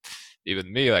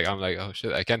even me, like I'm like, oh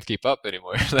shit, I can't keep up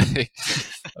anymore. Like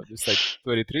I'm just like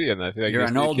 23, and I feel like you're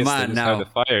an old man now. Have the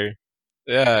fire.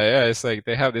 Yeah, it's like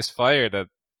they have this fire that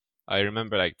I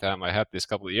remember, like, damn, I had this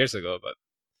couple of years ago, but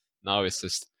now it's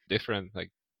just different.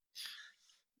 Like,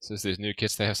 it's just these new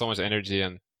kids, they have so much energy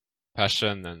and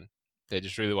passion, and they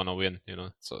just really want to win,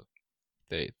 so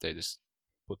they just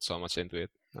put so much into it,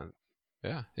 and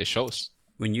yeah, it shows.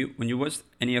 When you watch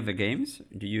any of the games,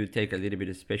 do you take a little bit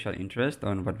of special interest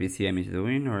on what VCM is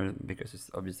doing, or because it's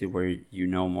obviously where you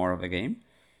know more of the game,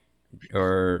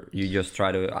 or you just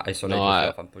try to isolate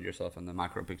yourself and put yourself in the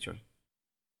macro picture?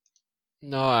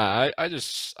 No, I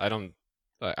just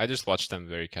watch them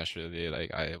very casually.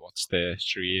 Like I watch the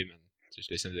stream and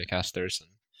just listen to the casters, and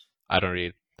I don't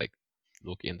really like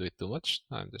look into it too much.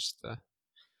 I'm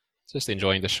just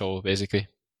enjoying the show, basically.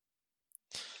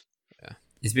 Yeah.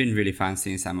 It's been really fun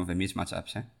seeing some of the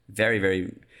mismatchups. Very,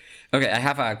 very. Okay, I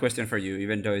have a question for you,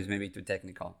 even though it's maybe too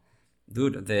technical.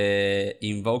 Dude, the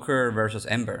Invoker versus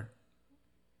Ember.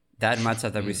 That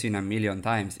matchup that we've seen a million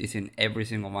times is in every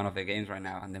single one of the games right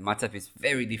now, and the matchup is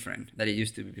very different than it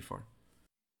used to be before.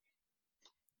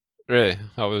 Really?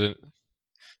 How was it?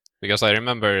 Because I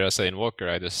remember as an Invoker,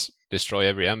 I just destroy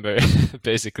every Ember,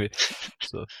 basically.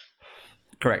 So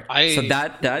correct. So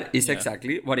that is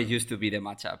exactly what it used to be the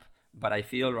matchup. But I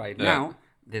feel right now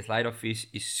the Slide of Fish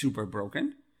is super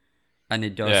broken, and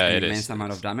it does an immense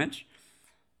amount of damage.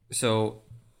 So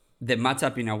the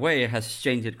matchup in a way has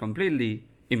changed completely,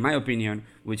 in my opinion,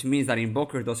 which means that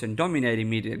Invoker doesn't dominate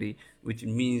immediately, which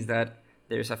means that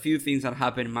there's a few things that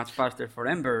happen much faster for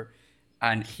Ember,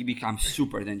 and he becomes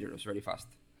super dangerous very fast.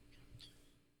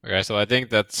 Okay, so I think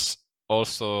that's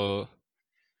also...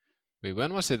 Wait,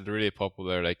 when was it really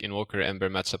popular, like Invoker Ember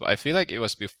matchup? I feel like it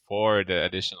was before the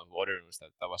addition of Water Runes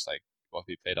that was like what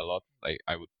we played a lot. Like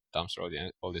I would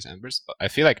dumpster all these Embers, but I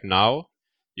feel like now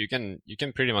you can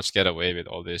pretty much get away with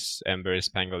all these Embers,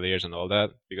 Pangoliers, and all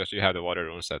that because you have the Water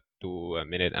Runes at 2 a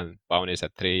minute and Bounties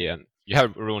at 3, and you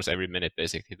have runes every minute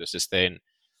basically to sustain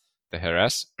the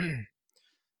harass,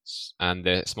 and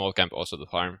the small camp also to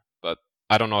farm. But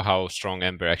I don't know how strong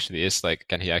Ember actually is. Like,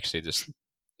 can he actually just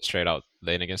straight out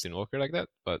lane against Invoker like that?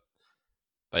 But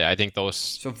yeah, I think those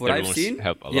so what I've seen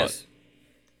help a lot.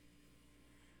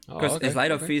 Because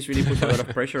Slide of Fish really puts a lot of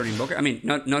pressure on Invoker. I mean,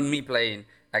 not me playing.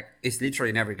 Like, it's literally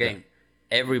in every game.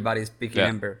 Everybody's picking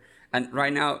Ember. And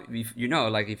right now, if you know,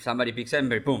 like if somebody picks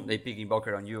Ember, boom, they pick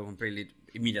Invoker on you completely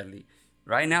immediately.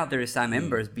 Right now, there is some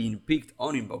Embers being picked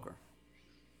on Invoker.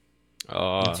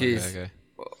 Which is,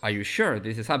 are you sure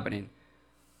this is happening?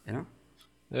 You know?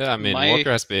 Yeah, I mean,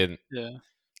 Invoker has been... Yeah.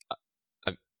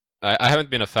 I haven't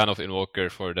been a fan of Invoker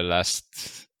for the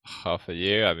last half a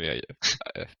year. I mean,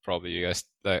 probably you guys,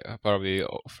 probably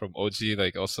from OG,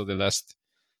 like also the last,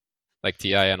 like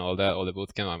TI and all that, all the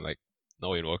bootcamp. I'm like,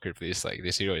 no Invoker, please. Like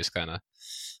this hero is kind of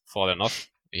fallen off.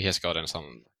 He has gotten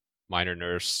some minor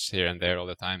nerfs here and there all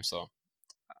the time. So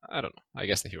I don't know. I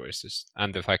guess the hero is just,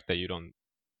 and the fact that you don't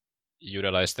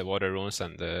utilize the Water Runes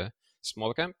and the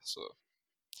small camp. So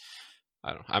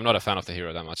I don't know. I'm not a fan of the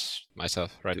hero that much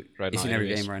myself right now. It's in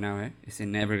every game right now, eh? It's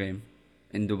in every game.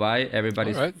 In Dubai,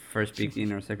 everybody's first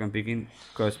picking or second picking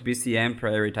because BCM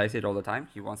prioritizes it all the time.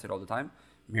 He wants it all the time.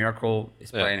 Miracle is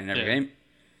playing in every game.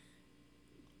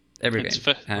 Every game.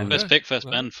 First pick, first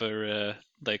ban for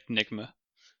like Nigma.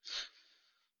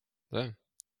 Yeah.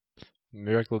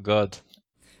 Miracle God.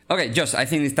 Okay, Josh, I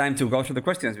think it's time to go through the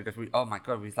questions because oh my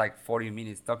god, we're like 40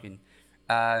 minutes talking.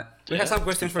 We have some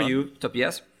questions for you,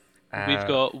 Topias. We've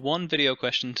got one video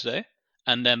question today,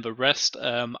 and then the rest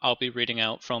I'll be reading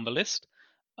out from the list.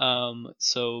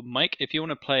 So, Mike, if you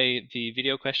want to play the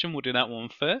video question, we'll do that one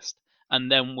first,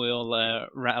 and then we'll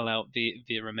rattle out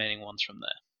the remaining ones from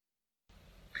there.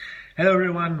 Hello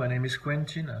everyone, my name is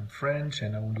Quentin, I'm French,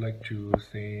 and I would like to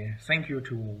say thank you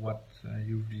to what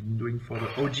you've been doing for the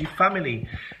OG family.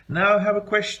 Now I have a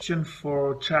question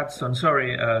for Topson,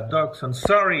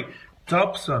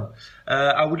 Topson.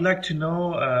 I would like to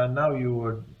know, now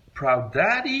you're proud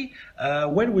daddy,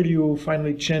 when will you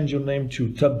finally change your name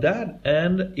to Top Dad?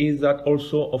 And is that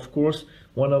also, of course,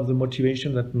 one of the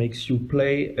motivations that makes you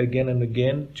play again and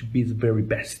again to be the very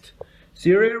best?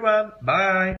 See you everyone,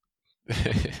 bye!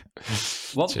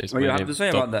 What do you have to say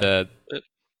about that?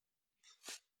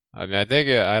 I mean, I think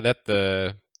I let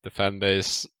the fan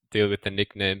base deal with the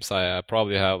nicknames. I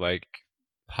probably have like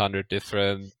 100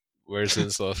 different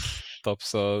versions of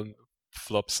Topson,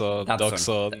 Flopson,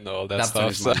 Dogson, all that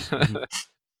stuff.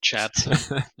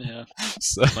 Chatson, yeah,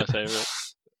 so, my favorite.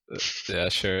 Yeah,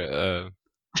 sure.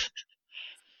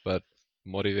 But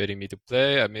motivating me to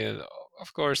play, I mean,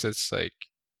 of course, it's like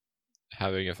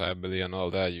having a family and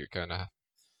all that. You kind of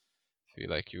feel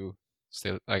like you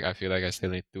still, like, I feel like I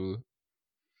still need to,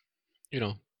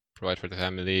 provide for the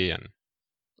family, and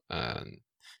I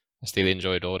still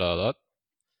enjoy Dota a lot.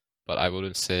 But I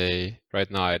wouldn't say right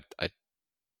now. I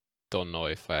don't know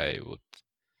if I would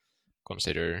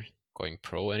consider going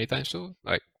pro anytime soon,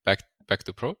 like back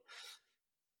to pro,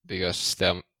 because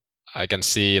then I can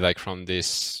see like from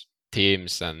these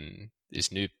teams and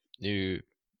these new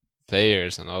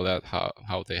players and all that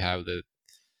how they have the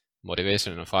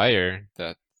motivation and fire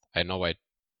that I know I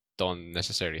don't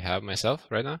necessarily have myself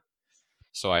right now.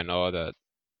 So I know that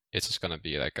it's just gonna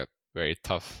be like a very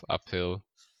tough uphill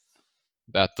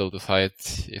battle to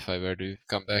fight if I were to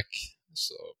come back.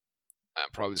 So I'm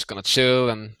probably just gonna chill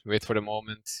and wait for the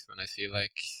moment when I feel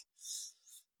like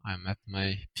I'm at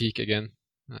my peak again.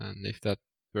 And if that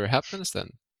ever happens,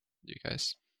 then you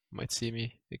guys might see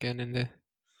me again in the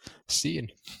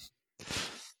scene.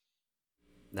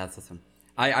 That's awesome.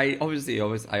 I always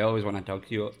want to talk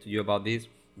to you about this,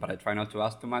 but I try not to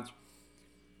ask too much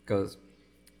because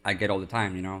I get all the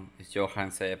time, it's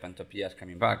Johan, Sepp, and Topias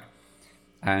coming back.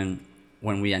 And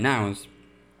when we announce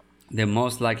the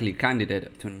most likely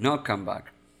candidate to not come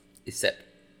back is Sepp.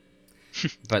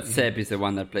 But Sepp is the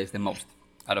one that plays the most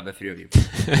out of the three of you.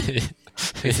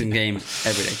 He's in game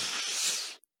every day.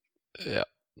 Yeah.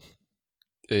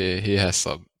 He has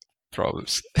some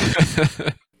problems.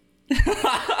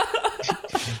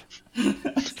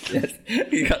 Yes,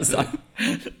 he got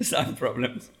some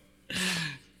problems.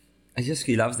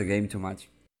 He loves the game too much.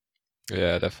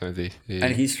 Yeah, definitely.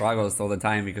 And he struggles all the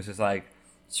time because it's like,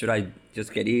 should I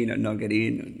just get in or not get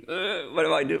in? What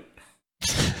do I do?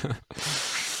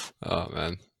 Oh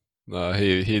man, no,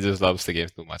 he just loves the game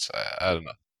too much. I don't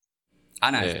know.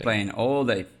 Anna is playing all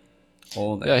day.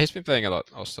 Yeah, he's been playing a lot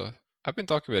also. I've been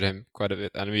talking with him quite a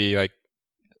bit, and we like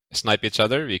snipe each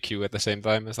other. We queue at the same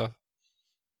time and stuff.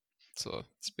 So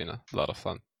it's been a lot of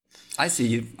fun. I see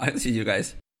you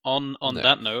guys. On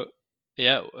that note,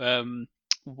 yeah.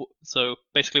 So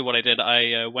basically, what I did,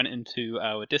 I went into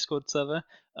our Discord server,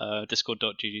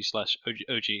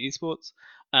 discord.gg/OG Esports,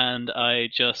 and I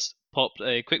just popped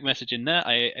a quick message in there.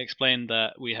 I explained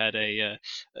that we had a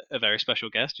very special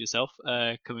guest, yourself,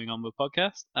 coming on the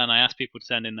podcast, and I asked people to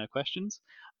send in their questions.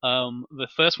 The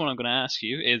first one I'm going to ask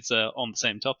you is on the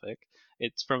same topic.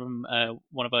 It's from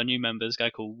one of our new members, a guy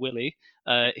called Willie.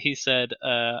 He said,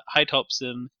 "Hi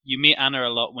Topson, you meet Anna a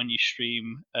lot when you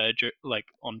stream, like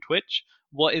on Twitch.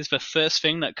 What is the first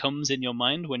thing that comes in your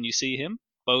mind when you see him,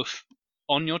 both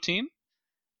on your team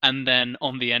and then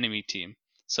on the enemy team?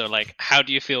 So, like, how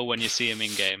do you feel when you see him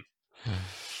in game?"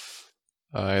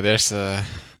 There's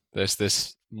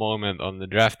this moment on the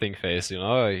drafting phase,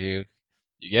 you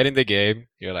get in the game,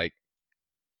 you're like,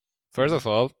 first of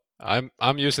all,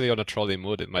 I'm usually on a trolley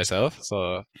mood myself,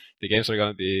 so the games are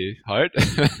gonna be hard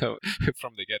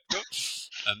from the get-go.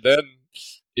 And then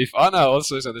if Anna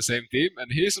also is on the same team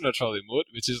and he's in a trolley mood,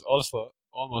 which is also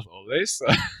almost always,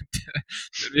 then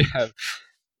we have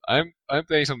I'm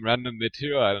playing some random mid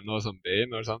hero, I don't know, some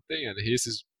Bane or something, and he's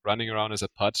just running around as a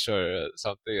Putch or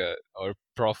something, or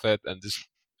Prophet, and just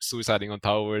suiciding on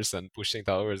towers and pushing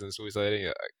towers and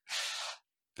suiciding.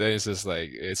 Then it's just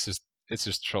like it's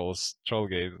just troll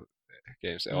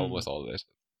games almost always.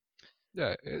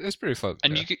 Yeah, it's pretty fun.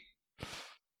 And yeah.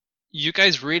 You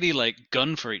guys really like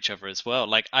gun for each other as well.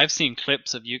 Like I've seen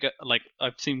clips of you guys, like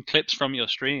I've seen clips from your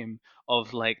stream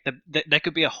of like there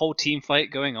could be a whole team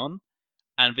fight going on,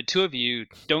 and the two of you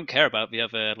don't care about the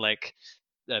other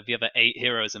 8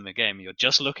 heroes in the game. You're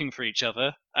just looking for each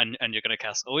other, and you're gonna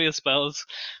cast all your spells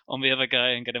on the other guy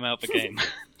and get him out of the game.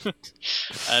 And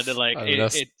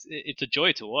it's a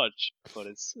joy to watch, but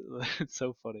it's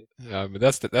so funny. Yeah, but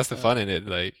that's the fun in it.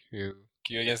 Like you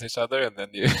queue against each other, and then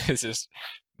you just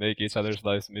make each other's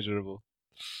lives miserable.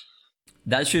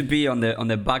 That should be on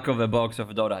the back of the box of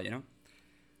Dota,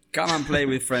 Come and play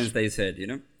with friends, they said,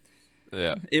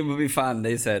 Yeah. It would be fun,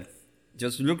 they said.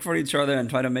 Just look for each other and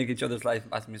try to make each other's life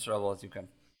as miserable as you can.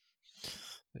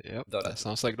 Yep, that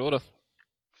sounds like Dota.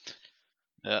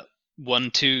 Yeah.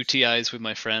 1-2 TIs with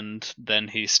my friend, then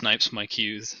he snipes my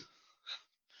Qs.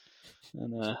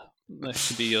 And that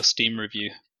should be your Steam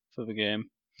review for the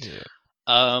game. Yeah.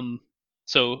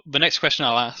 So the next question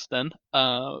I'll ask then,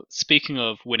 speaking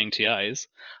of winning TIs,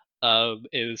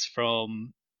 is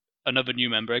from another new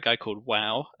member, a guy called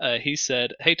WoW. He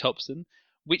said, "Hey Topson,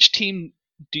 which team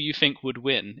do you think would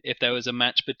win if there was a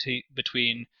match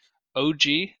between OG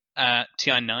at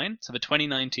TI9, so the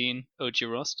 2019 OG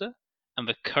roster, and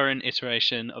the current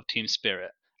iteration of Team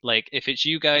Spirit? Like, if it's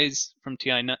you guys from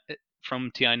TI9,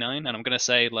 and I'm gonna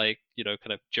say kind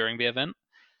of during the event,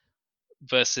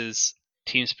 versus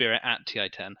Team Spirit at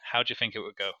TI10, how do you think it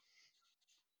would go?"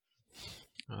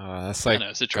 That's like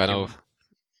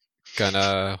kind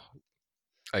of,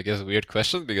 I guess, a weird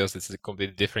question because it's a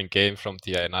completely different game from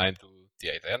TI9 to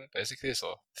TI10, basically.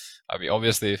 So, I mean,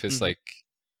 obviously, if it's so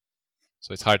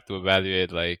it's hard to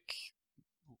evaluate like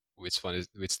which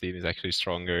team is actually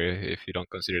stronger if you don't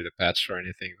consider the patch or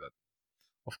anything. But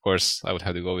of course, I would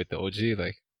have to go with the OG.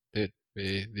 Like, dude,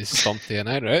 we stomped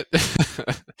TI9, right?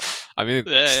 I mean,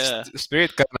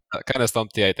 Spirit kind of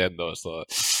stomped TI10 though, so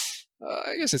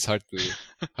I guess it's hard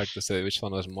to say which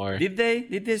one was more. Did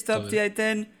they stop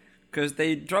TI10? Because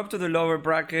they dropped to the lower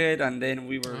bracket, and then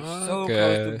we were so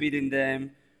close to beating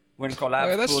them when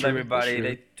Collapse pulled everybody.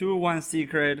 They 2-1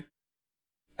 secret,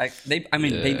 Like they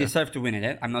Yeah. deserve to win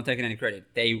it. I'm not taking any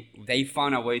credit. They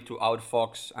found a way to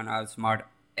outfox and outsmart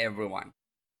everyone,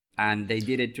 and they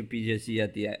did it to PGC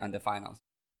at the finals.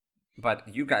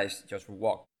 But you guys just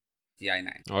walked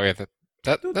TI9. Oh yeah,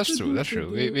 that's true. That's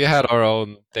true. We had our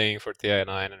own thing for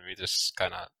TI9, and we just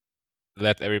kind of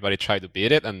let everybody try to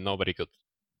beat it, and nobody could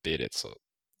beat it. So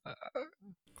I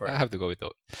have to go with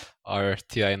our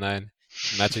TI9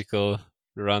 magical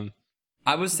run.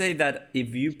 I would say that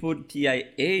if you put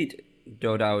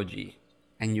TI8.OG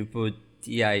and you put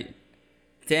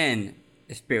TI10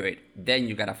 Spirit, then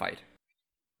you gotta fight.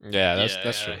 Yeah,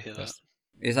 that's true.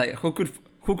 It's like who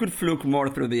could fluke more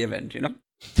through the event, you know?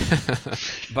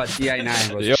 But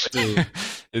TI9 was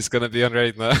it's gonna be on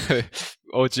right now.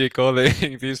 OG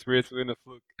calling Team Spirit to win a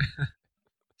fluke.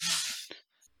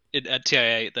 At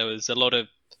TI8, there was a lot of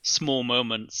small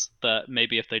moments that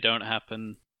maybe if they don't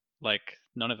happen, like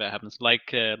none of it happens.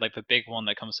 Like the big one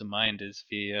that comes to mind is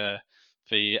the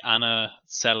Anna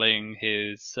selling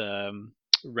his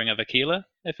Ring of Aquila,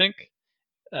 I think.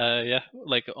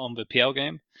 Like on the PL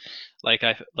game. Like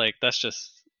that's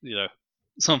just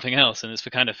something else, and it's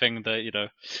the kind of thing that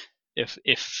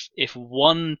if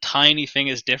one tiny thing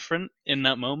is different in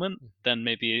that moment, then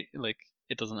maybe like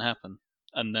it doesn't happen.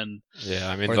 And then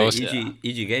I mean or those the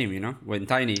EG game, when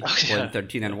Tiny went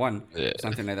 13-1,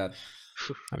 something like that.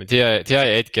 I mean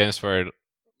TI8 games were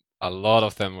a lot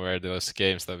of them were those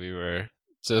games that we were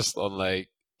just on like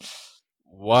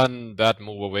one bad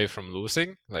move away from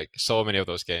losing. Like so many of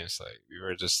those games, like we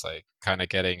were just like kind of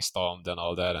getting stomped and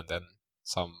all that, and then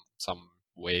some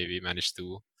way we managed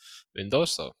to win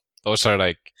those. So those are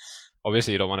like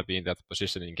obviously you don't want to be in that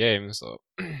position in games, so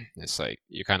it's like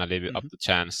you kind of leave it up to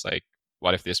chance. Like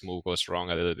what if this move goes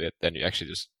wrong a little bit, then you actually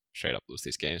just straight up lose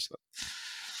these games. But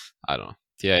I don't know.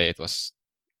 TI8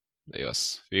 I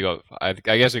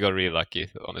guess we got really lucky,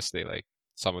 honestly. Like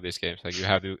some of these games, like you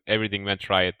have to everything went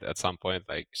right at some point,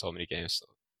 like so many games. So,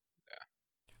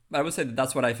 yeah. I would say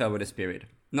that's what I felt with the Spirit.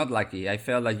 Not lucky. I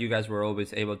felt like you guys were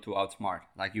always able to outsmart.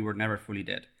 Like you were never fully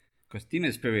dead. Because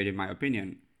Team Spirit, in my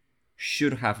opinion,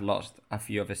 should have lost a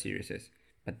few of the series,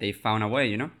 but they found a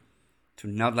way, to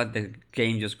not let the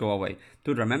game just go away.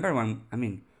 Dude, remember when? I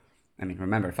mean,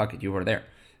 remember? Fuck it, you were there.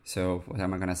 So what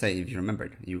am I gonna say? If you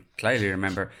remembered, you clearly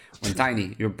remember when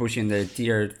Tiny, you're pushing the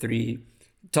tier 3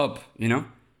 top,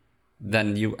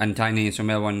 then you and Tiny and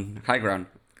Sumail won high ground.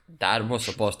 That was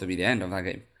supposed to be the end of that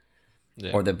game.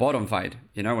 Yeah. Or the bottom fight,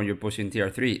 when you're pushing tier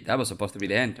 3, that was supposed to be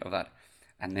the end of that.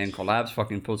 And then Collapse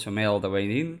fucking pulled Sumail all the way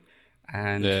in,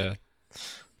 and yeah,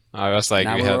 I was like,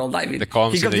 now we we're had all diving. The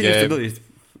comms in the game. To do this.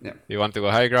 Yeah. We want to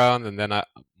go high ground, and then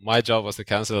my job was to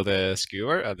cancel the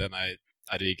skewer, and then I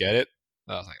didn't get it.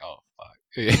 I was like, oh fuck.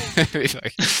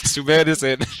 Like, Sumail is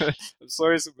in. I'm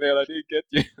sorry, Sumail, I didn't get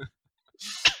you.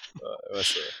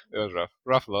 It was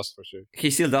rough loss for sure.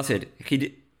 He still does it. He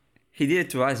did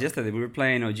it to us yesterday. We were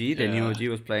playing OG. The new OG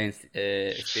was playing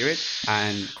Spirit,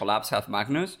 and Collapse has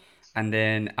Magnus, and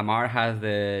then Amar has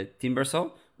the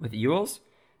Timbersaw with Ewells,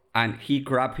 and he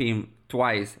grabbed him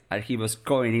twice as he was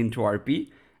going into RP,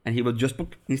 and he would just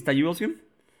insta Ewells him.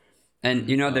 And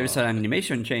there's an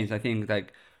animation change. I think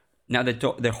like now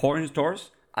the Horn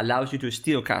Stores allows you to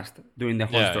steal cast during the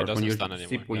Horn Stores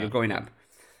when you're going up.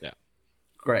 Yeah,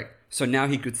 correct. So now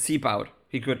he could seep out.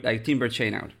 He could like Timber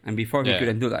Chain out, and before he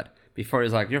couldn't do that. Before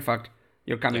he's like, you're fucked.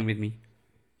 You're coming with me.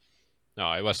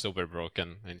 No, it was super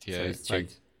broken in TA. So like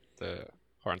the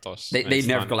Horn Toss. They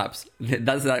nerf Collapse.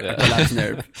 That's like a Collapse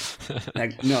nerf.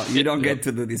 Like, no, you don't get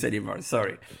to do this anymore.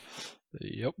 Sorry.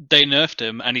 Yep. They nerfed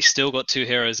him, and he still got 2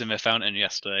 heroes in their fountain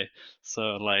yesterday.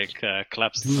 So like,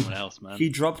 Collapse is someone else, man. He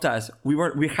dropped us. We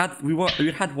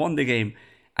had won the game,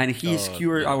 and he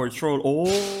skewered our troll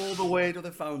all the way to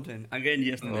the fountain again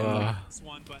yesterday.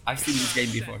 I've seen this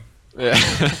game before. Yeah.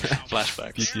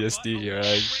 Flashbacks. PTSD,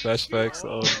 right? Flashbacks.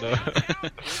 Oh no.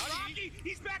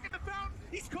 He's back at the fountain.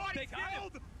 He's caught. He's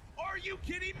killed. Are you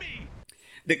kidding me?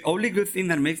 The only good thing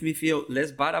that makes me feel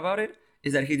less bad about it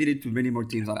is that he did it to many more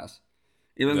teams than us.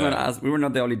 It was not us. We were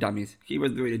not the only dummies. He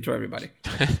was doing it to everybody.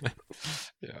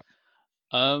 Yeah.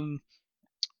 I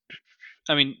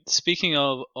mean, speaking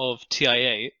of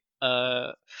TIA,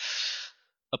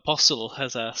 Apostle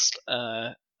has asked,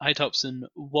 hi Topson,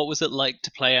 what was it like to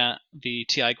play at the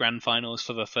TI Grand Finals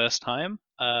for the first time?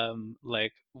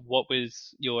 Like, what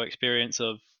was your experience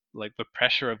of like the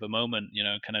pressure of the moment?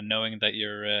 Kind of knowing that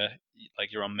you're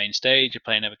on main stage, you're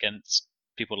playing up against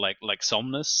people like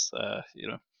Somnus.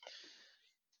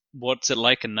 What's it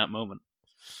like in that moment?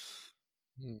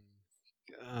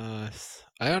 I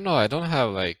don't know. I don't have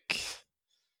like.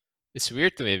 It's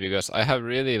weird to me because I have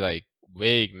really like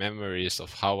vague memories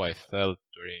of how I felt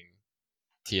during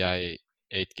TI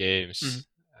 8 games,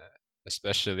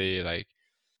 especially like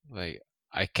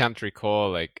I can't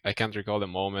recall the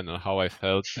moment and how I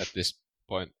felt at this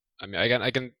point. I mean,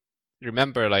 I can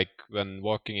remember like when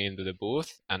walking into the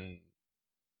booth and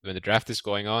when the draft is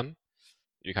going on,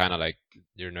 you kind of like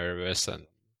you're nervous and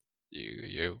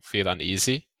you feel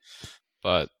uneasy,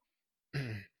 but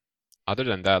other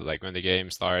than that, like when the game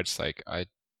starts, like I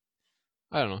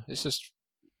don't know, it's just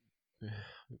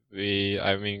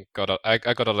I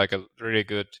got like a really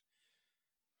good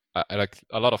I like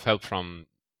a lot of help from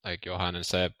like Johan and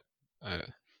Seb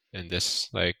in this,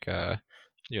 like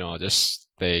just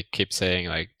they keep saying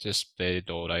like just play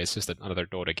Dota, it's just another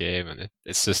Dota game, and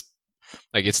it's just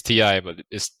like it's TI, but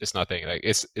it's nothing, like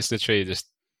it's literally just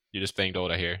you're just playing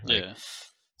Dota here, like, Yeah.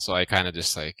 so I kind of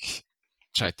just like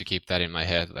try to keep that in my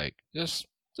head, like just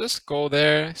go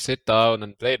there, sit down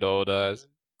and play Dota, it's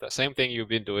the same thing you've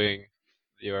been doing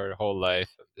your whole life,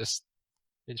 just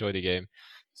enjoy the game.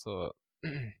 So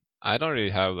I don't really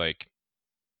have like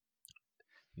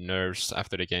nerves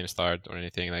after the game start or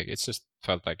anything. Like it's just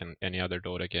felt like any other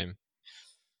Dota game.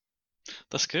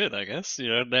 That's good, I guess.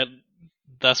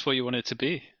 That's what you want it to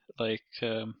be. Like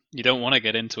you don't want to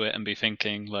get into it and be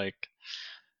thinking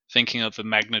of the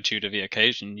magnitude of the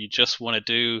occasion. You just want to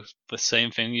do the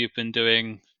same thing you've been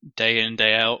doing day in,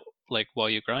 day out, like while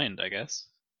you grind, I guess.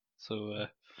 So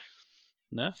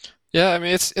no. Yeah, I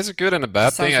mean it's a good and a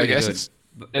bad thing. I guess good.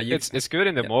 it's good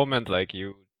in the moment. Like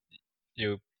you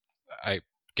I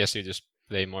guess you just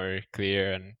play more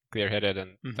clear-headed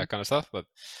and that kind of stuff. But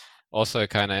also it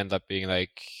kind of end up being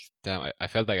like, damn, I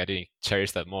felt like I didn't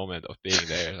cherish that moment of being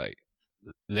there. Like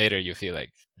later you feel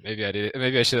like maybe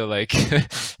I should have like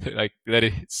like let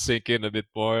it sink in a bit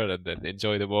more and then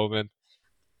enjoy the moment,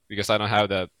 because I don't have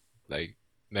that like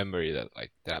memory that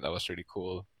like, damn, that was really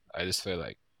cool. I just feel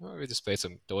like, oh, we just played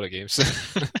some Dota games.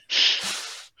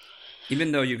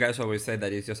 Even though you guys always say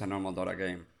that it's just a normal Dota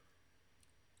game,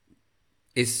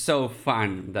 it's so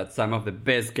fun that some of the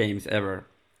best games ever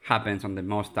happens on the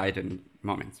most tightened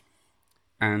moments.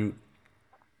 And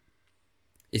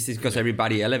is this because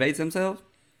everybody elevates themselves?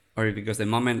 Or because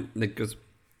because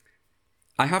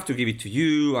I have to give it to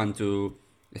you and to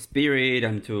Spirit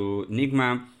and to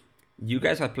Nigma. You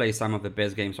guys have played some of the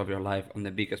best games of your life on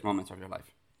the biggest moments of your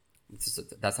life.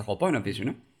 That's the whole point of this, you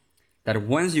know? That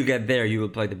once you get there, you will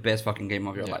play the best fucking game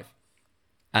of your life.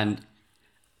 And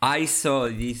I saw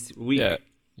this week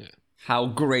how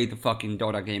great the fucking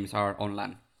Dota games are on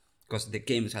LAN. Because the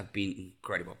games have been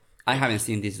incredible. I haven't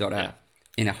seen this Dota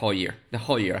in a whole year. The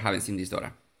whole year I haven't seen this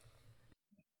Dota.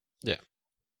 Yeah,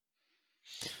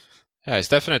 it's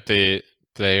definitely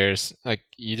players, like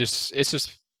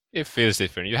it feels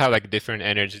different. You have like different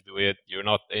energy to it. You're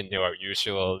not in your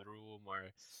usual room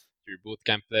or your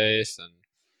bootcamp place, and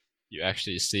you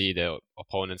actually see the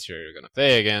opponents you're gonna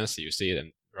play against. You see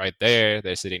them right there.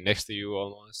 They're sitting next to you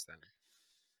almost, and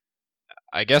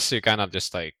I guess you kind of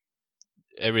just like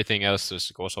everything else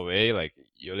just goes away. Like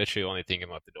you're literally only thinking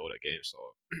about the Dota game. So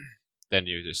then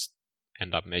you just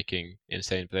end up making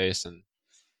insane plays, and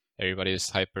everybody's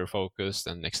hyper focused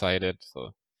and excited.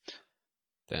 So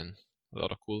then a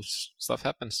lot of cool stuff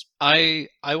happens. I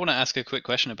want to ask a quick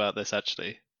question about this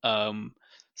actually.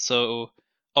 So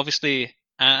obviously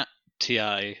at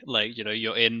TI, like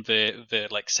you're in the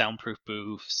like soundproof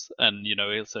booths, and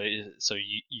so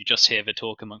you just hear the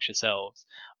talk amongst yourselves.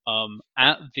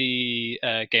 At the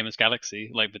Gamers Galaxy,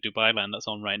 like the Dubai land that's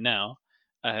on right now,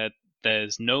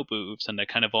 there's no booths, and they're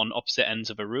kind of on opposite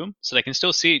ends of a room, so they can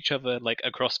still see each other like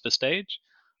across the stage.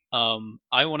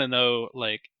 I want to know,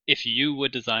 like, if you were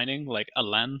designing like a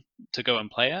LAN to go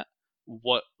and play at,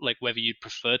 whether you'd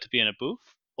prefer to be in a booth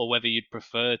or whether you'd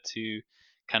prefer to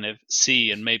kind of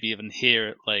see and maybe even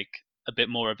hear like a bit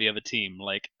more of the other team.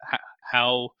 Like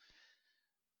how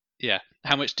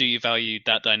much do you value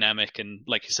that dynamic and,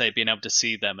 like you say, being able to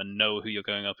see them and know who you're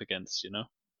going up against,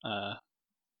 I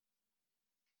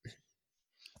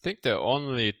think the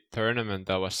only tournament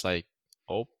that was like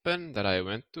open that I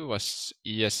went to was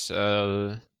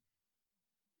ESL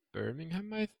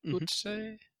Birmingham, I would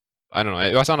say. I don't know.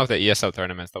 It was one of the ESL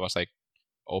tournaments that was like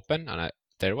open, and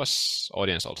there was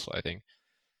audience also, I think.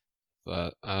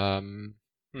 But I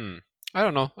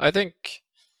don't know. I think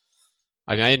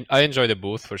I enjoy the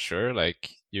booth for sure.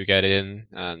 Like you get in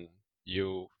and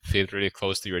you feel really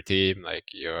close to your team. Like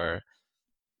you're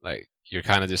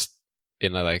kind of just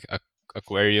in a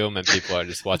aquarium, and people are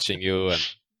just watching you, and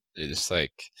it's just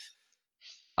like,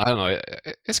 I don't know.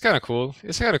 It's kind of cool.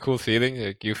 It's kind of cool feeling.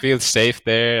 Like you feel safe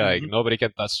there. Like nobody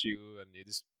can touch you, and you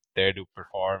just there to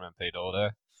perform and play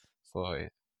Dota. So I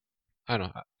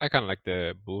don't know. I kind of like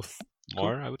the booth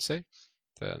more, I would say.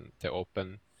 the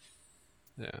open.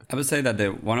 Yeah. I would say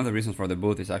that one of the reasons for the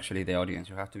booth is actually the audience.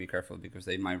 You have to be careful because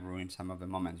they might ruin some of the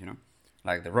moments,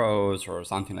 like the roads or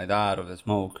something like that, or the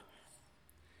smoke.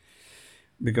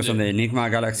 Because on the Nigma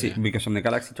Galaxy, because on the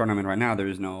Galaxy tournament right now there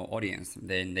is no audience,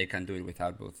 then they can do it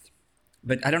without booth.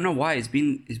 But I don't know why it's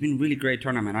been really great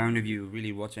tournament. I don't know if you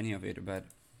really watch any of it, but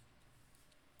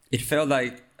it felt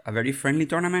like a very friendly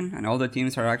tournament, and all the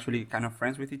teams are actually kind of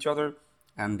friends with each other.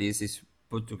 And this is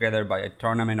put together by a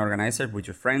tournament organizer, which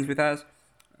is friends with us,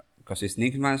 because it's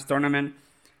Nigma's tournament,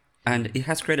 and it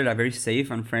has created a very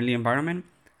safe and friendly environment.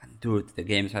 And dude, the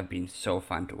games have been so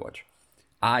fun to watch.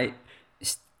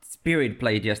 Spirit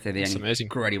played yesterday. That's amazing.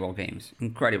 Incredible games.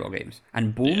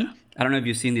 And Boom, I don't know if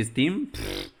you've seen this team.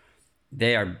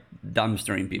 They are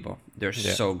dumpstering people. They're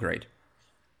so great.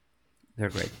 They're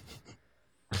great.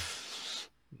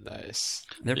 Nice.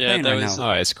 They're playing right now.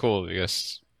 Oh, it's cool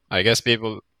because I guess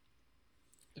people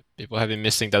have been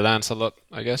missing the LANs a lot,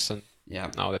 I guess, and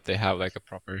now that they have like a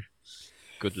proper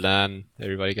good LAN,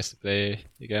 everybody gets to play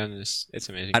again. It's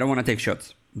amazing. I don't want to take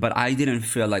shots, but I didn't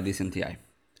feel like this in TI.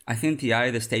 I think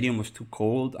TI, the stadium was too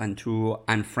cold and too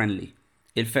unfriendly.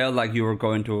 It felt like you were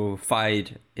going to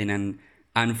fight in an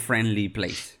unfriendly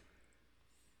place.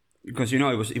 Because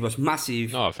it was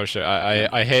massive. No, for sure.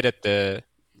 I hated the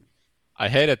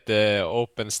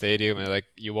open stadium and like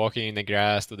you walking in the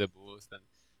grass to the booth, and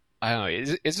I don't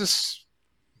know. It's just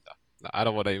I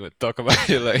don't want to even talk about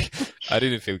it. Like I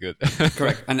didn't feel good.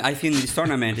 Correct. And I think this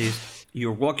tournament is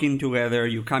you're walking together,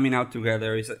 you're coming out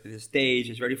together. The stage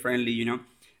is very friendly,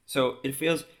 So it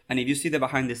feels, and if you see the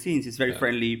behind the scenes, it's very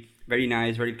friendly, very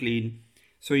nice, very clean.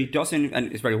 So it doesn't,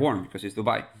 and it's very warm because it's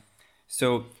Dubai.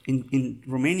 So in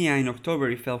Romania in October,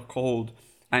 it felt cold,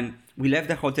 and we left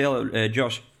the hotel,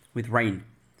 Josh, with rain.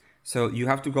 So you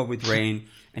have to go with rain,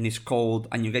 and it's cold,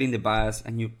 and you get in the bus,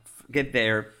 and you get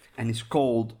there, and it's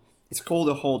cold. It's cold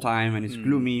the whole time, and it's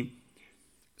gloomy.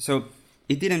 So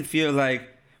it didn't feel like,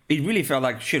 it really felt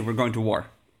like, shit, we're going to war.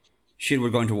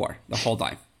 The whole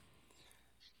time.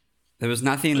 There was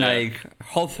nothing like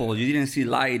hopeful. You didn't see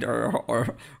light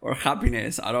or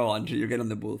happiness at all until you get on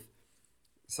the booth.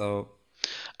 So,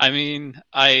 I mean,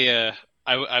 I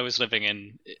was living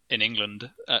in England.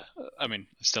 I mean,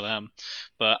 I still am,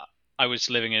 but I was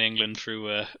living in England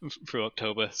through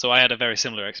October, so I had a very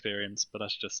similar experience. But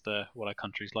that's just what our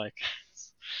country's like.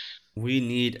 We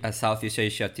need a Southeast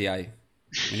Asia TI.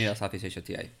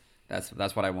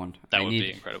 That's what I want. That would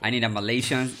be incredible. I need a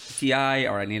Malaysian TI,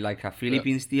 or I need like a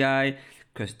Philippines TI,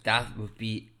 because that would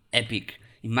be epic.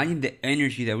 Imagine the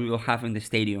energy that we will have in the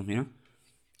stadium,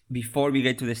 before we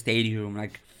get to the stadium,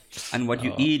 and what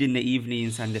you eat in the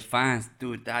evenings and the fans,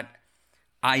 dude. That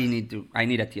I need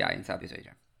a TI in Southeast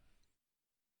Asia.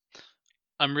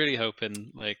 I'm really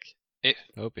hoping it.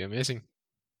 That would be amazing.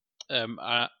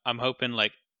 I'm hoping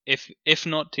if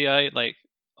not TI,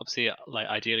 obviously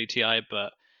ideally TI,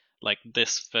 but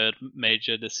this third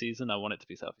major this season, I want it to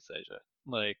be Southeast Asia.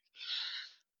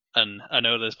 And I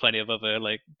know there's plenty of other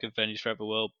good venues throughout the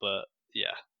world, but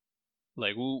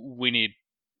we need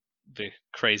the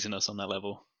craziness on that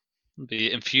level,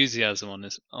 the enthusiasm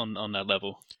on that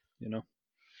level.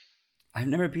 I've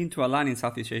never been to a LAN in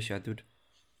Southeast Asia, dude.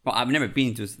 Well, I've never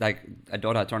been to a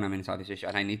Dota tournament in Southeast Asia,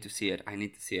 and I need to see it.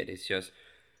 It's just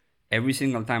every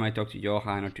single time I talk to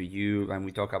Johan or to you, and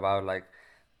we talk about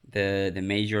the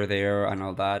major there and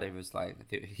all that, it was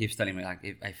he keeps telling me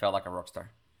I felt like a rock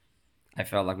star. I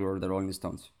felt like we were the Rolling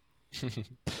Stones.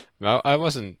 Well, I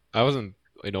wasn't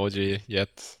in OG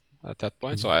yet at that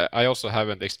point, so I also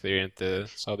haven't experienced the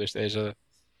Southeast Asia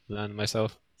LAN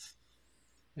myself.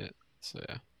 Yeah, so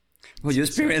yeah. Well, you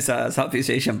experienced a Southeast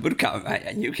Asian bootcamp,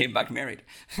 and you came back married.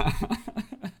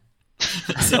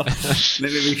 So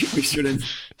maybe we shouldn't.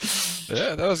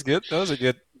 Yeah, that was good. That was a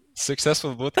good,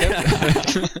 successful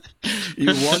bootcamp. You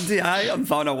won the eye and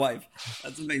found a wife.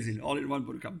 That's amazing. All in one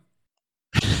bootcamp.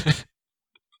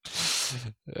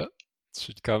 Yeah,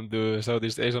 should come to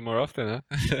Southeast Asia more often, huh?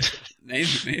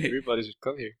 Maybe. Everybody should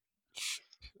come here.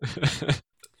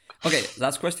 Okay,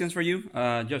 last questions for you.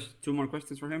 Just 2 more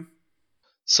questions for him.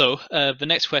 So the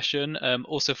next question,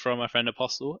 also from my friend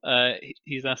Apostle,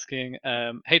 he's asking,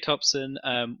 "Hey Topson,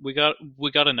 we got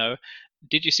to know,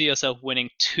 did you see yourself winning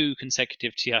 2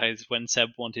 consecutive TIs when Seb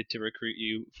wanted to recruit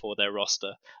you for their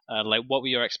roster? What were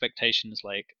your expectations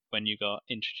when you got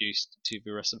introduced to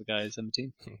the rest of the guys in the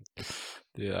team?"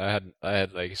 Yeah, I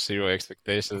had 0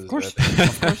 expectations. Of course.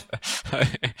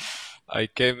 I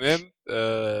came in.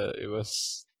 It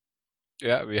was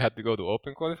we had to go to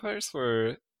open qualifiers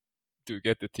to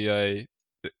get the TI,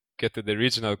 get to the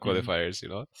regional qualifiers.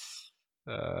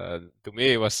 To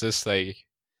me, it was just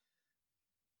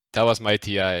that was my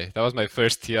TI. That was my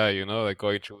first TI, you know, like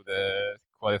going through the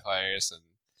qualifiers and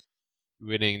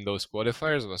winning those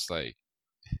qualifiers was like,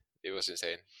 it was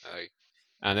insane. Like,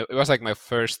 and it was like my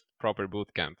first proper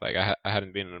boot camp. Like I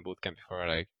hadn't been in a boot camp before.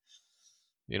 Like,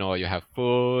 you know, you have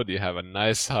food, you have a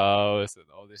nice house, and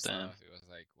all this Damn. stuff. It was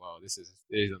like, wow, this is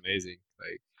amazing.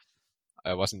 Like,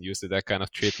 I wasn't used to that kind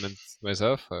of treatment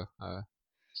myself, so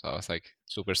I was like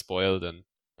super spoiled and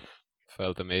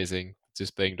felt amazing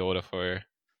just playing Dota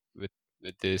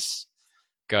with these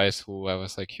guys who I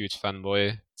was like huge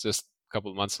fanboy just a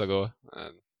couple months ago,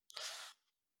 and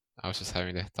I was just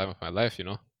having the time of my life, you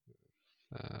know.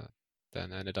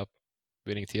 Then I ended up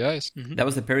winning TIs. That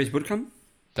was the Paris bootcamp?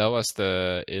 That was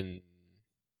in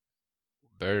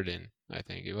Berlin, I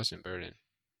think. It was in Berlin.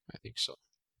 I think so.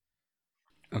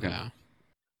 Okay. Yeah.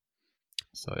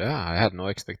 So yeah, I had no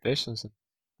expectations. And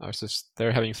I was just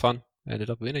there having fun. I ended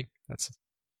up winning. That's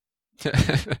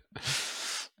it.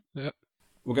 Yeah.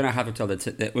 We're gonna have to tell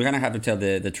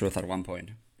the truth at one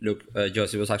point. Look,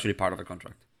 Josie was actually part of the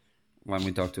contract. When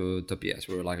we talked to Topias,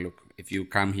 we were like, look, if you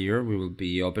come here, we will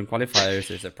be open qualifiers.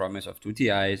 There's a promise of 2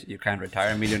 TIs. You can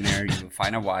retire a millionaire. You will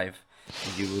find a wife.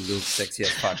 And you will look sexy as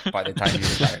fuck by the time you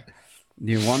retire.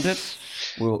 Do you want it?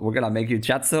 We're going to make you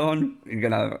chat zone. You're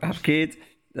going to have kids.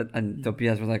 And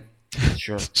Topias was like,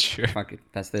 sure. Fuck it.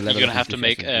 That's the level. You're going to have to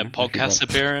make a podcast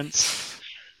appearance.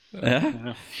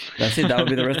 Yeah. That's it. That will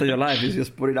be the rest of your life. You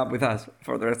just put it up with us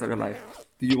for the rest of your life.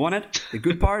 Do you want it? The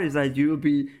good part is that you will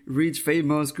be rich,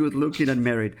 famous, good looking, and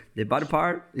married. The bad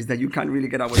part is that you can't really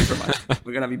get away from us.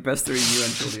 We're going to be pestering you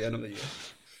until the end of the year.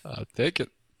 I'll take it.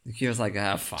 He was like,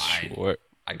 fine. Sure.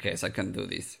 I guess I can do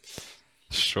this.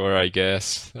 Sure, I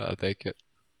guess. I'll take it.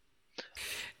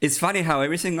 It's funny how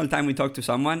every single time we talk to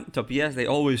someone, Topias, they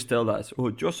always tell us, oh,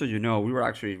 just so you know, we were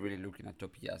actually really looking at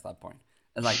Topias at that point.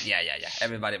 And like, yeah.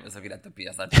 Everybody was looking at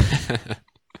Topias at that point.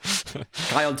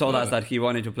 Kyle told us that he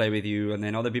wanted to play with you, and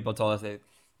then other people told us that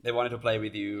they wanted to play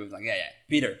with you. Like, yeah.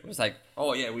 Peter was like,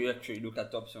 oh yeah, we actually looked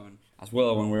at Topson as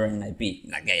well when we were in IP.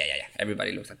 Like, yeah.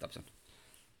 Everybody looks at Topson.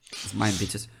 It's mine,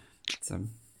 bitches. So,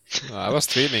 I was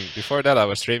streaming. Before that, I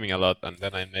was streaming a lot, and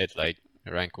then I made like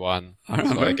rank 1.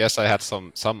 I So I guess I had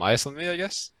some eyes on me, I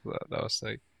guess. That was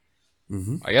like,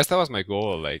 mm-hmm. I guess that was my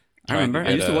goal. Like, I remember.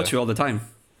 I used to watch you all the time.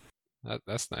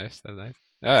 That's nice. That's nice.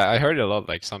 Yeah, I heard it a lot.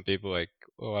 Like some people like,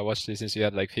 oh, I watched this since you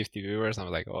had like 50 viewers. And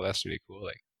I'm like, oh, that's really cool.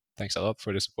 Like, thanks a lot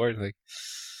for the support. Like,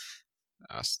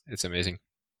 it's amazing.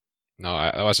 No,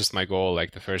 that was just my goal.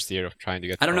 Like the first year of trying to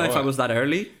get. I don't know if I was that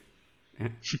early.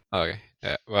 Okay.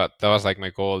 Yeah. Well, that was like my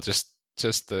goal. Just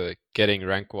getting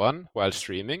rank 1 while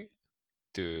streaming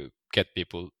to get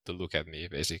people to look at me.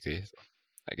 Basically, so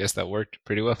I guess that worked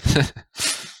pretty well.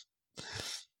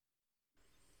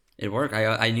 It worked.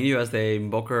 I knew you as the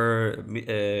Invoker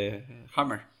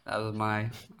Hammer. That was my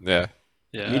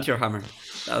Meteor Hammer.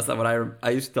 That was what I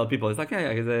used to tell people. It's like, yeah,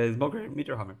 it's a Invoker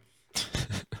Meteor Hammer.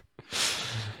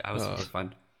 That was super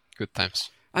fun. Good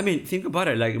times. I mean, think about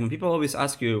it. Like when people always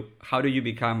ask you, how do you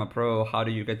become a pro? How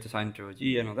do you get to sign to a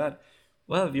G and all that?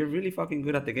 Well, if you're really fucking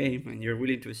good at the game and you're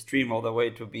willing to stream all the way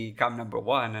to become number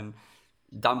 1 and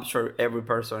dumpster every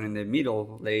person in the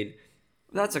middle lane,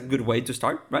 that's a good way to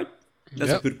start, right?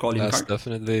 That's a good calling card. That's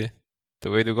definitely the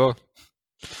way to go.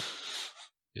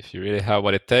 If you really have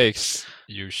what it takes,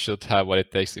 you should have what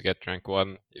it takes to get rank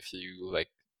 1 if you like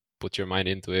put your mind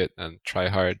into it and try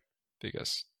hard,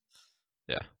 because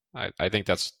I think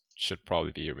that should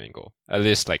probably be your main goal. At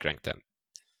least like rank 10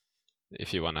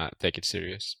 if you want to take it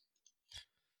serious.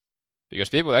 Because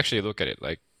people actually look at it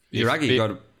like Yuragi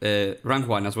got rank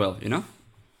 1 as well, you know?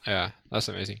 Yeah, that's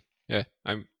amazing. Yeah,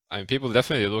 I mean, people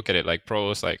definitely look at it like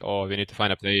pros, like, oh, we need to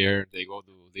find a player. They go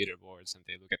to leaderboards and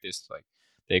they look at this, like,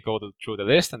 they go through the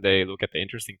list and they look at the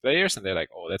interesting players and they're like,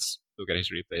 oh, let's look at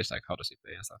his replays, like, how does he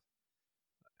play and stuff.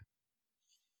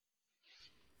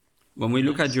 When we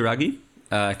look at Yuragi,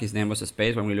 his name was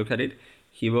Space. When we looked at it,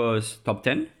 he was top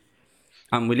 10.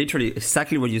 And we literally,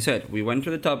 exactly what you said. We went to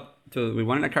the top, we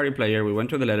wanted a carry player, we went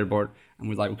to the leaderboard, and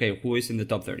we were like, okay, who is in the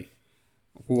top 30?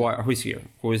 Who is here?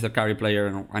 Who is the carry player?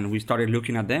 And we started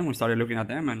looking at them.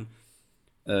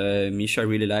 And Misha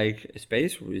really liked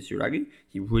Space, who is Yuragi.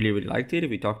 He really, really liked it.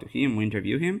 We talked to him, we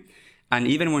interviewed him. And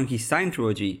even when he signed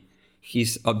through OG,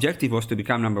 his objective was to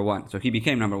become number 1. So he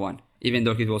became number 1, even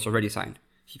though he was already signed.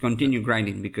 He continued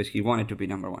grinding because he wanted to be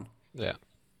number 1. Yeah.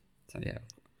 So yeah,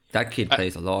 that kid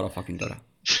plays a lot of fucking Dota.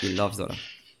 He loves Dota.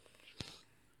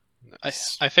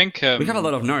 I think we have a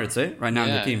lot of nerds, right now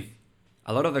in the team.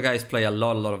 A lot of the guys play a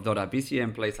lot of Dota.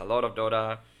 BCM plays a lot of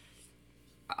Dota.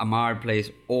 Amar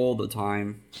plays all the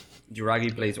time.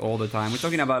 Juragi plays all the time. We're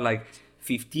talking about like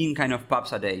 15 kind of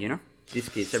pubs a day, you know? these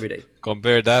kids every day.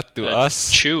 Compare that to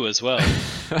us. Chew as well.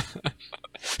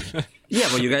 Yeah,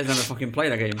 but you guys never fucking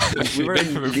played a game. We were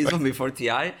in this one before TI.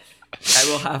 I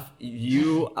will have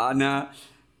you, Anna,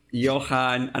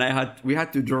 Johan, and we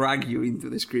had to drag you into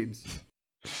the scrims.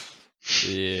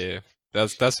 Yeah,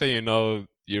 that's when you know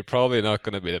you're probably not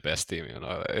gonna be the best team. You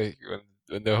know, like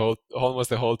when almost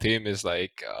the whole team is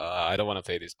like, I don't want to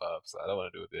play these pubs. I don't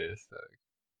want to do this.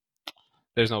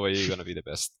 There's no way you're gonna be the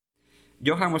best.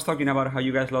 Johan was talking about how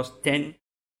you guys lost 10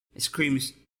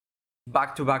 scrims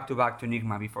back to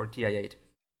Nigma before TI8.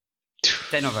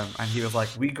 10 of them, and he was like,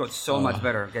 we got so much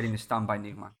better getting stunned by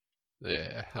Nigma.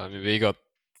 Yeah, I mean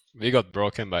we got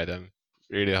broken by them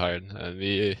really hard, and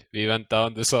we went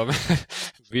down to some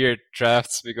weird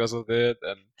drafts because of it,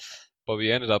 but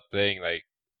we ended up playing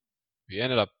we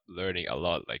ended up learning a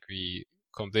lot. Like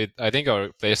I think our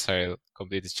playstyle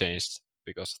completely changed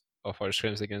because of our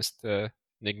scrims against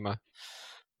Nigma.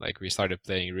 Like we started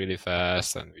playing really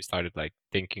fast, and we started like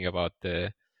thinking about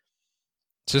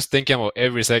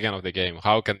every second of the game.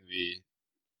 How can we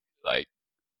like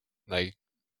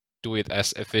do it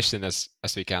as efficient as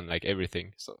we can, like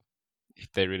everything. So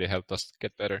they really helped us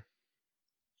get better.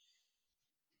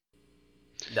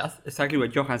 That's exactly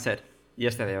what Johan said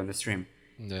yesterday on the stream.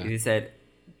 Yeah. He said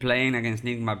playing against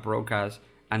Nigma broke us,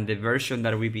 and the version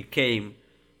that we became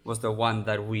was the one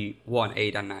that we won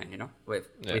 8 and 9. You know,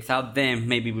 without them,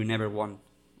 maybe we would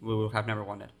have never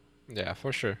won that. Yeah,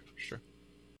 for sure.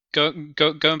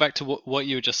 Going back to what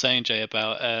you were just saying, Jay,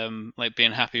 about like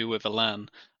being happy with a LAN.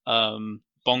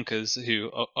 Bonkers, who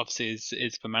obviously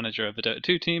is the manager of the Dota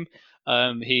 2 team,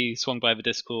 he swung by the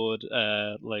Discord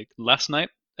like last night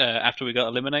after we got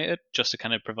eliminated, just to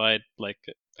kind of provide like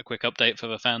a quick update for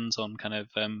the fans on kind of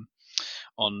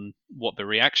on what the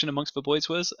reaction amongst the boys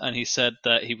was, and he said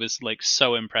that he was like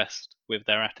so impressed with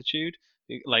their attitude.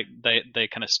 Like they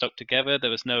kind of stuck together. There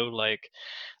was no like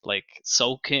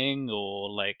sulking or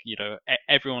like, you know,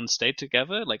 everyone stayed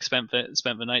together, like spent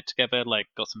the night together, like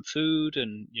got some food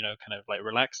and, you know, kind of like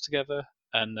relaxed together.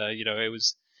 And you know, it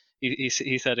was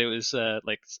he said it was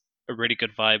like a really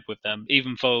good vibe with them,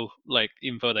 even though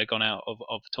they'd gone out of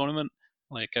the tournament.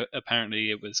 Like apparently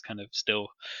it was kind of still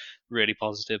really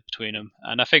positive between them,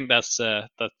 and I think that's a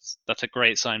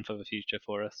great sign for the future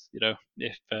for us. You know,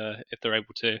 if they're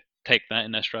able to take that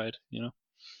in their stride, you know.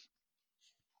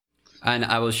 And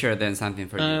I will share then something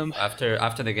for you.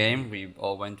 After the game, we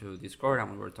all went to Discord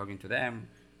and we were talking to them,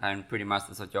 and pretty much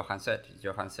that's what Johan said.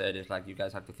 Johan said it's like, you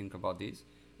guys have to think about this.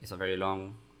 It's a very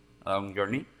long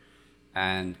journey,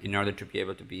 and in order to be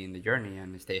able to be in the journey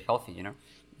and stay healthy, you know,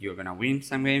 you're gonna win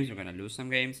some games, you're gonna lose some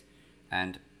games,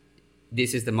 and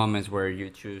this is the moments where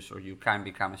you choose, or you can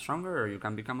become stronger or you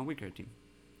can become a weaker team.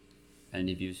 And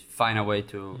if you find a way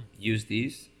to use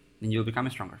these, then you'll become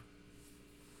stronger.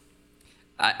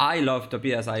 I love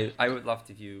Topias. I would love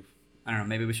if you, I don't know,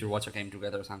 maybe we should watch a game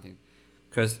together or something.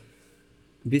 Because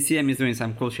BCM is doing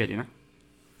some cool shit, you know?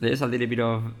 There's a little bit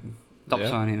of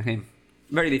Topson in him.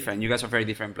 Very different. You guys are very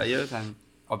different players, and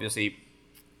obviously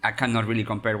I cannot really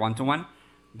compare one-to-one,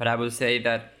 but I will say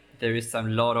that there is a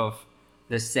lot of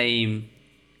the same,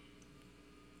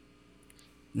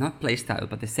 not playstyle,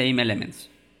 but the same elements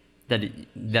that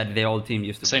the old team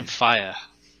used to Same play. fire.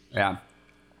 Yeah.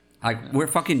 Like, we're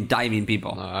fucking diving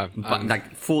people. No,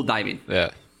 like, full diving.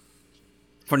 Yeah.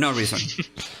 For no reason.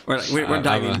 we're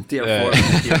diving. Tier 4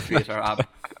 and tier 3 are up.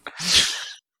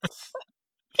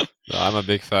 No, I'm a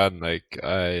big fan. Like,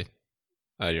 I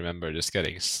remember just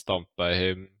getting stomped by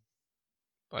him,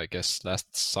 I guess,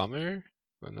 last summer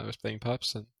when I was playing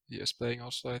Pops, and he was playing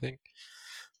also, I think.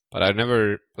 But I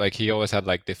never, like, he always had,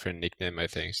 like, different nickname, I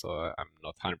think, so I'm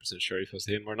not 100% sure if it was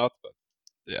him or not, but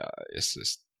yeah, it's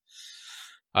just,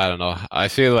 I don't know. I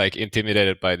feel, like,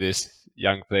 intimidated by these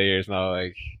young players now,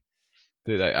 like,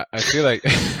 dude, I feel like,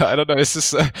 I don't know, it's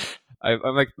just, I'm,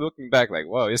 like, looking back, like,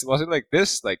 wow, was it like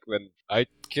this, like, when I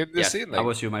came to the scene? Like, that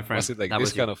was you, my friend. Was it, like, that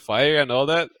this kind of fire and all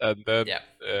that? And then, yeah.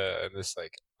 And it's,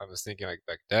 like, I was thinking, like,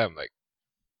 damn, like,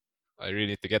 I really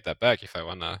need to get that back if I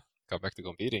want to come back to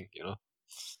competing, you know?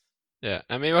 Yeah,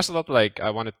 I mean, it was a lot like I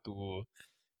wanted to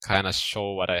kind of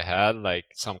show what I had, like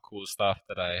some cool stuff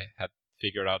that I had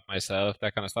figured out myself,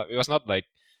 that kind of stuff. It was not like,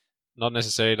 not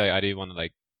necessarily like I didn't want to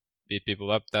like beat people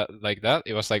up like that.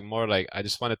 It was like more like I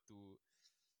just wanted to,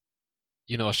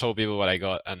 you know, show people what I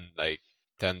got, and like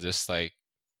then just like,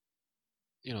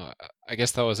 you know, I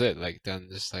guess that was it. Like then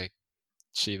just like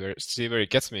see where it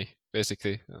gets me,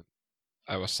 basically.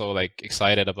 I was so like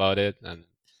excited about it, and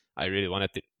I really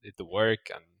wanted it to work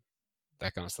and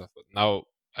that kind of stuff. But now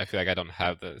I feel like I don't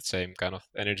have the same kind of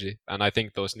energy, and I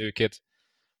think those new kids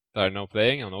that are now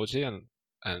playing on OG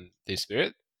and the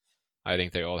Spirit, I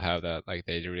think they all have that. Like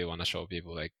they really want to show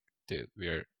people like, dude,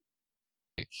 we're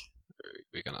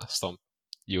gonna stomp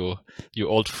you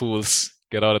old fools.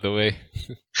 Get out of the way.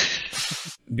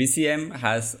 BCM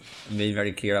has been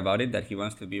very clear about it, that he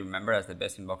wants to be remembered as the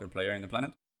best Invoker player in the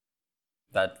planet.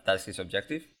 That's his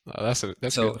objective. That's so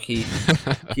good.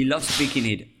 he loves picking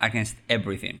it against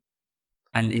everything.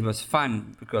 And it was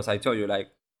fun because I told you, like,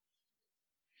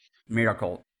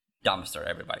 Miracle dumpster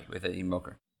everybody with the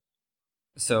Invoker.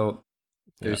 So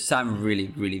there's some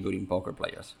really, really good Invoker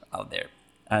players out there.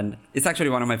 And it's actually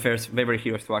one of my favorite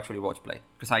heroes to actually watch play,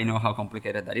 because I know how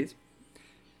complicated that is.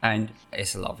 And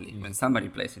it's lovely. When somebody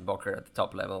plays Invoker at the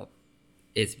top level,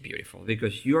 it's beautiful,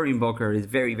 because your Invoker is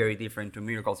very, very different to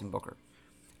Miracle's Invoker.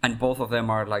 And both of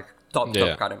them are like top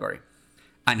category.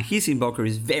 And his Invoker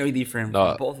is very different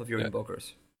from both of your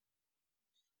Invokers.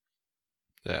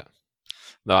 Yeah.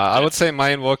 No, I would say my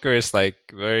Invoker is like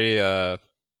very, I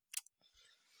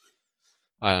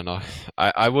don't know.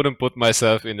 I wouldn't put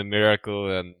myself in the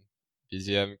Miracle and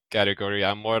BGM category.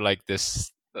 I'm more like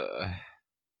this,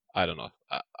 I don't know.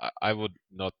 I would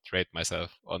not rate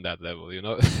myself on that level, you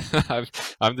know?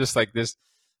 I'm just like this.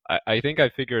 I think I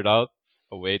figured out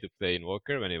a way to play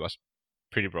Invoker when it was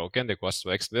pretty broken. It was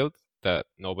Vex build that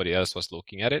nobody else was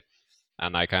looking at it.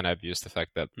 And I kind of abused the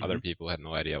fact that other people had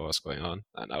no idea what was going on.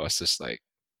 And I was just like,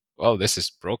 well, this is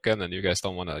broken and you guys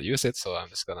don't want to use it, so I'm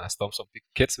just going to stomp some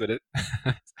kids with it.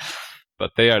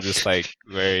 But they are just like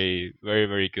very, very,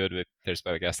 very good with their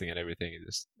spellcasting and everything.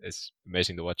 It's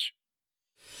amazing to watch.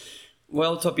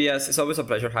 Well, Topias, it's always a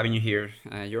pleasure having you here.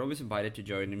 You're always invited to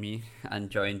join me and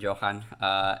join Johan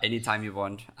anytime you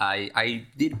want. I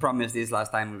did promise this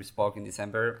last time we spoke in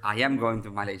December. I am going to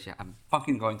Malaysia. I'm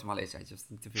fucking going to Malaysia. I just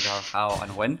need to figure out how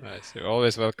and when. Nice. You're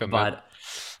always welcome. But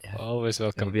always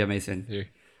welcome. It would be amazing. Here.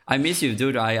 I miss you,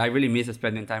 dude. I really miss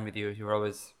spending time with you. You were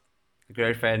always a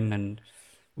great friend, and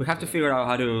we have to figure out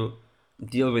how to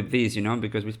deal with this, you know,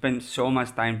 because we spend so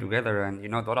much time together, and, you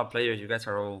know, the other players, you guys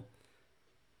are all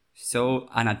so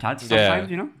unattached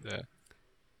sometimes, you know? Yeah.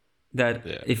 That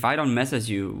if I don't message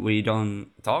you, we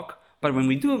don't talk. But when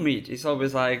we do meet, it's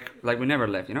always like we never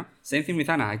left, you know? Same thing with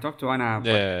Anna. I talk to Anna,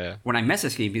 but when I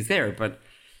message him, he's there. But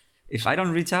if I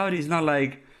don't reach out, it's not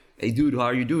like, hey, dude, how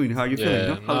are you doing? How are you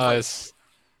feeling? No,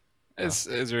 it's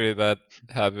really that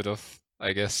habit of,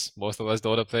 I guess, most of us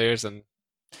Dota players and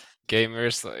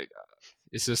gamers. Like,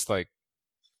 it's just like,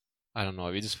 I don't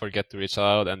know, we just forget to reach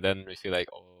out, and then we feel like,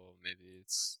 oh, maybe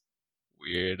it's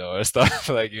weird or stuff.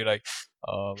 Like, you're like,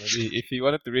 oh, maybe if he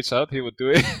wanted to reach out, he would do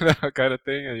it, kind of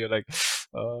thing. And you're like,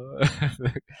 oh.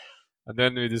 And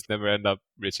then we just never end up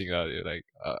reaching out. You're like,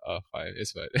 oh, fine,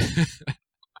 it's fine.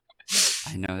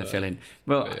 I know the feeling.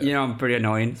 Well, you know, I'm pretty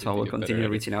annoying, so I will continue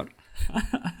reaching out.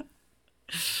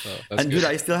 And dude,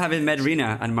 I still haven't met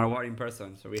Rina and Marwar in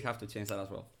person, so we have to change that as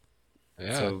well.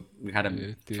 Yeah. So we had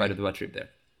to try to do a trip there.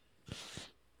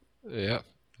 Yeah,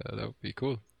 that would be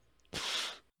cool.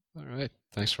 All right,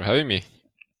 thanks for having me.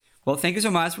 Well, thank you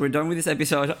so much. We're done with this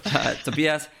episode.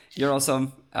 Topias, you're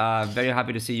awesome. Very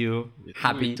happy to see you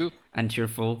happy and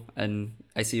cheerful, and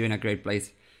I see you in a great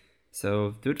place.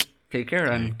 So, dude, take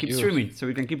care and keep streaming so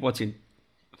we can keep watching.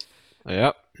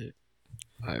 Yeah,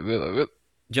 I will.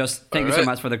 Just thank you so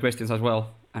much for the questions as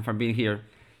well and for being here.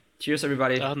 Cheers,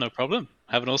 everybody. No problem.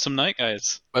 Have an awesome night,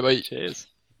 guys. Bye-bye. Cheers.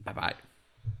 Bye-bye.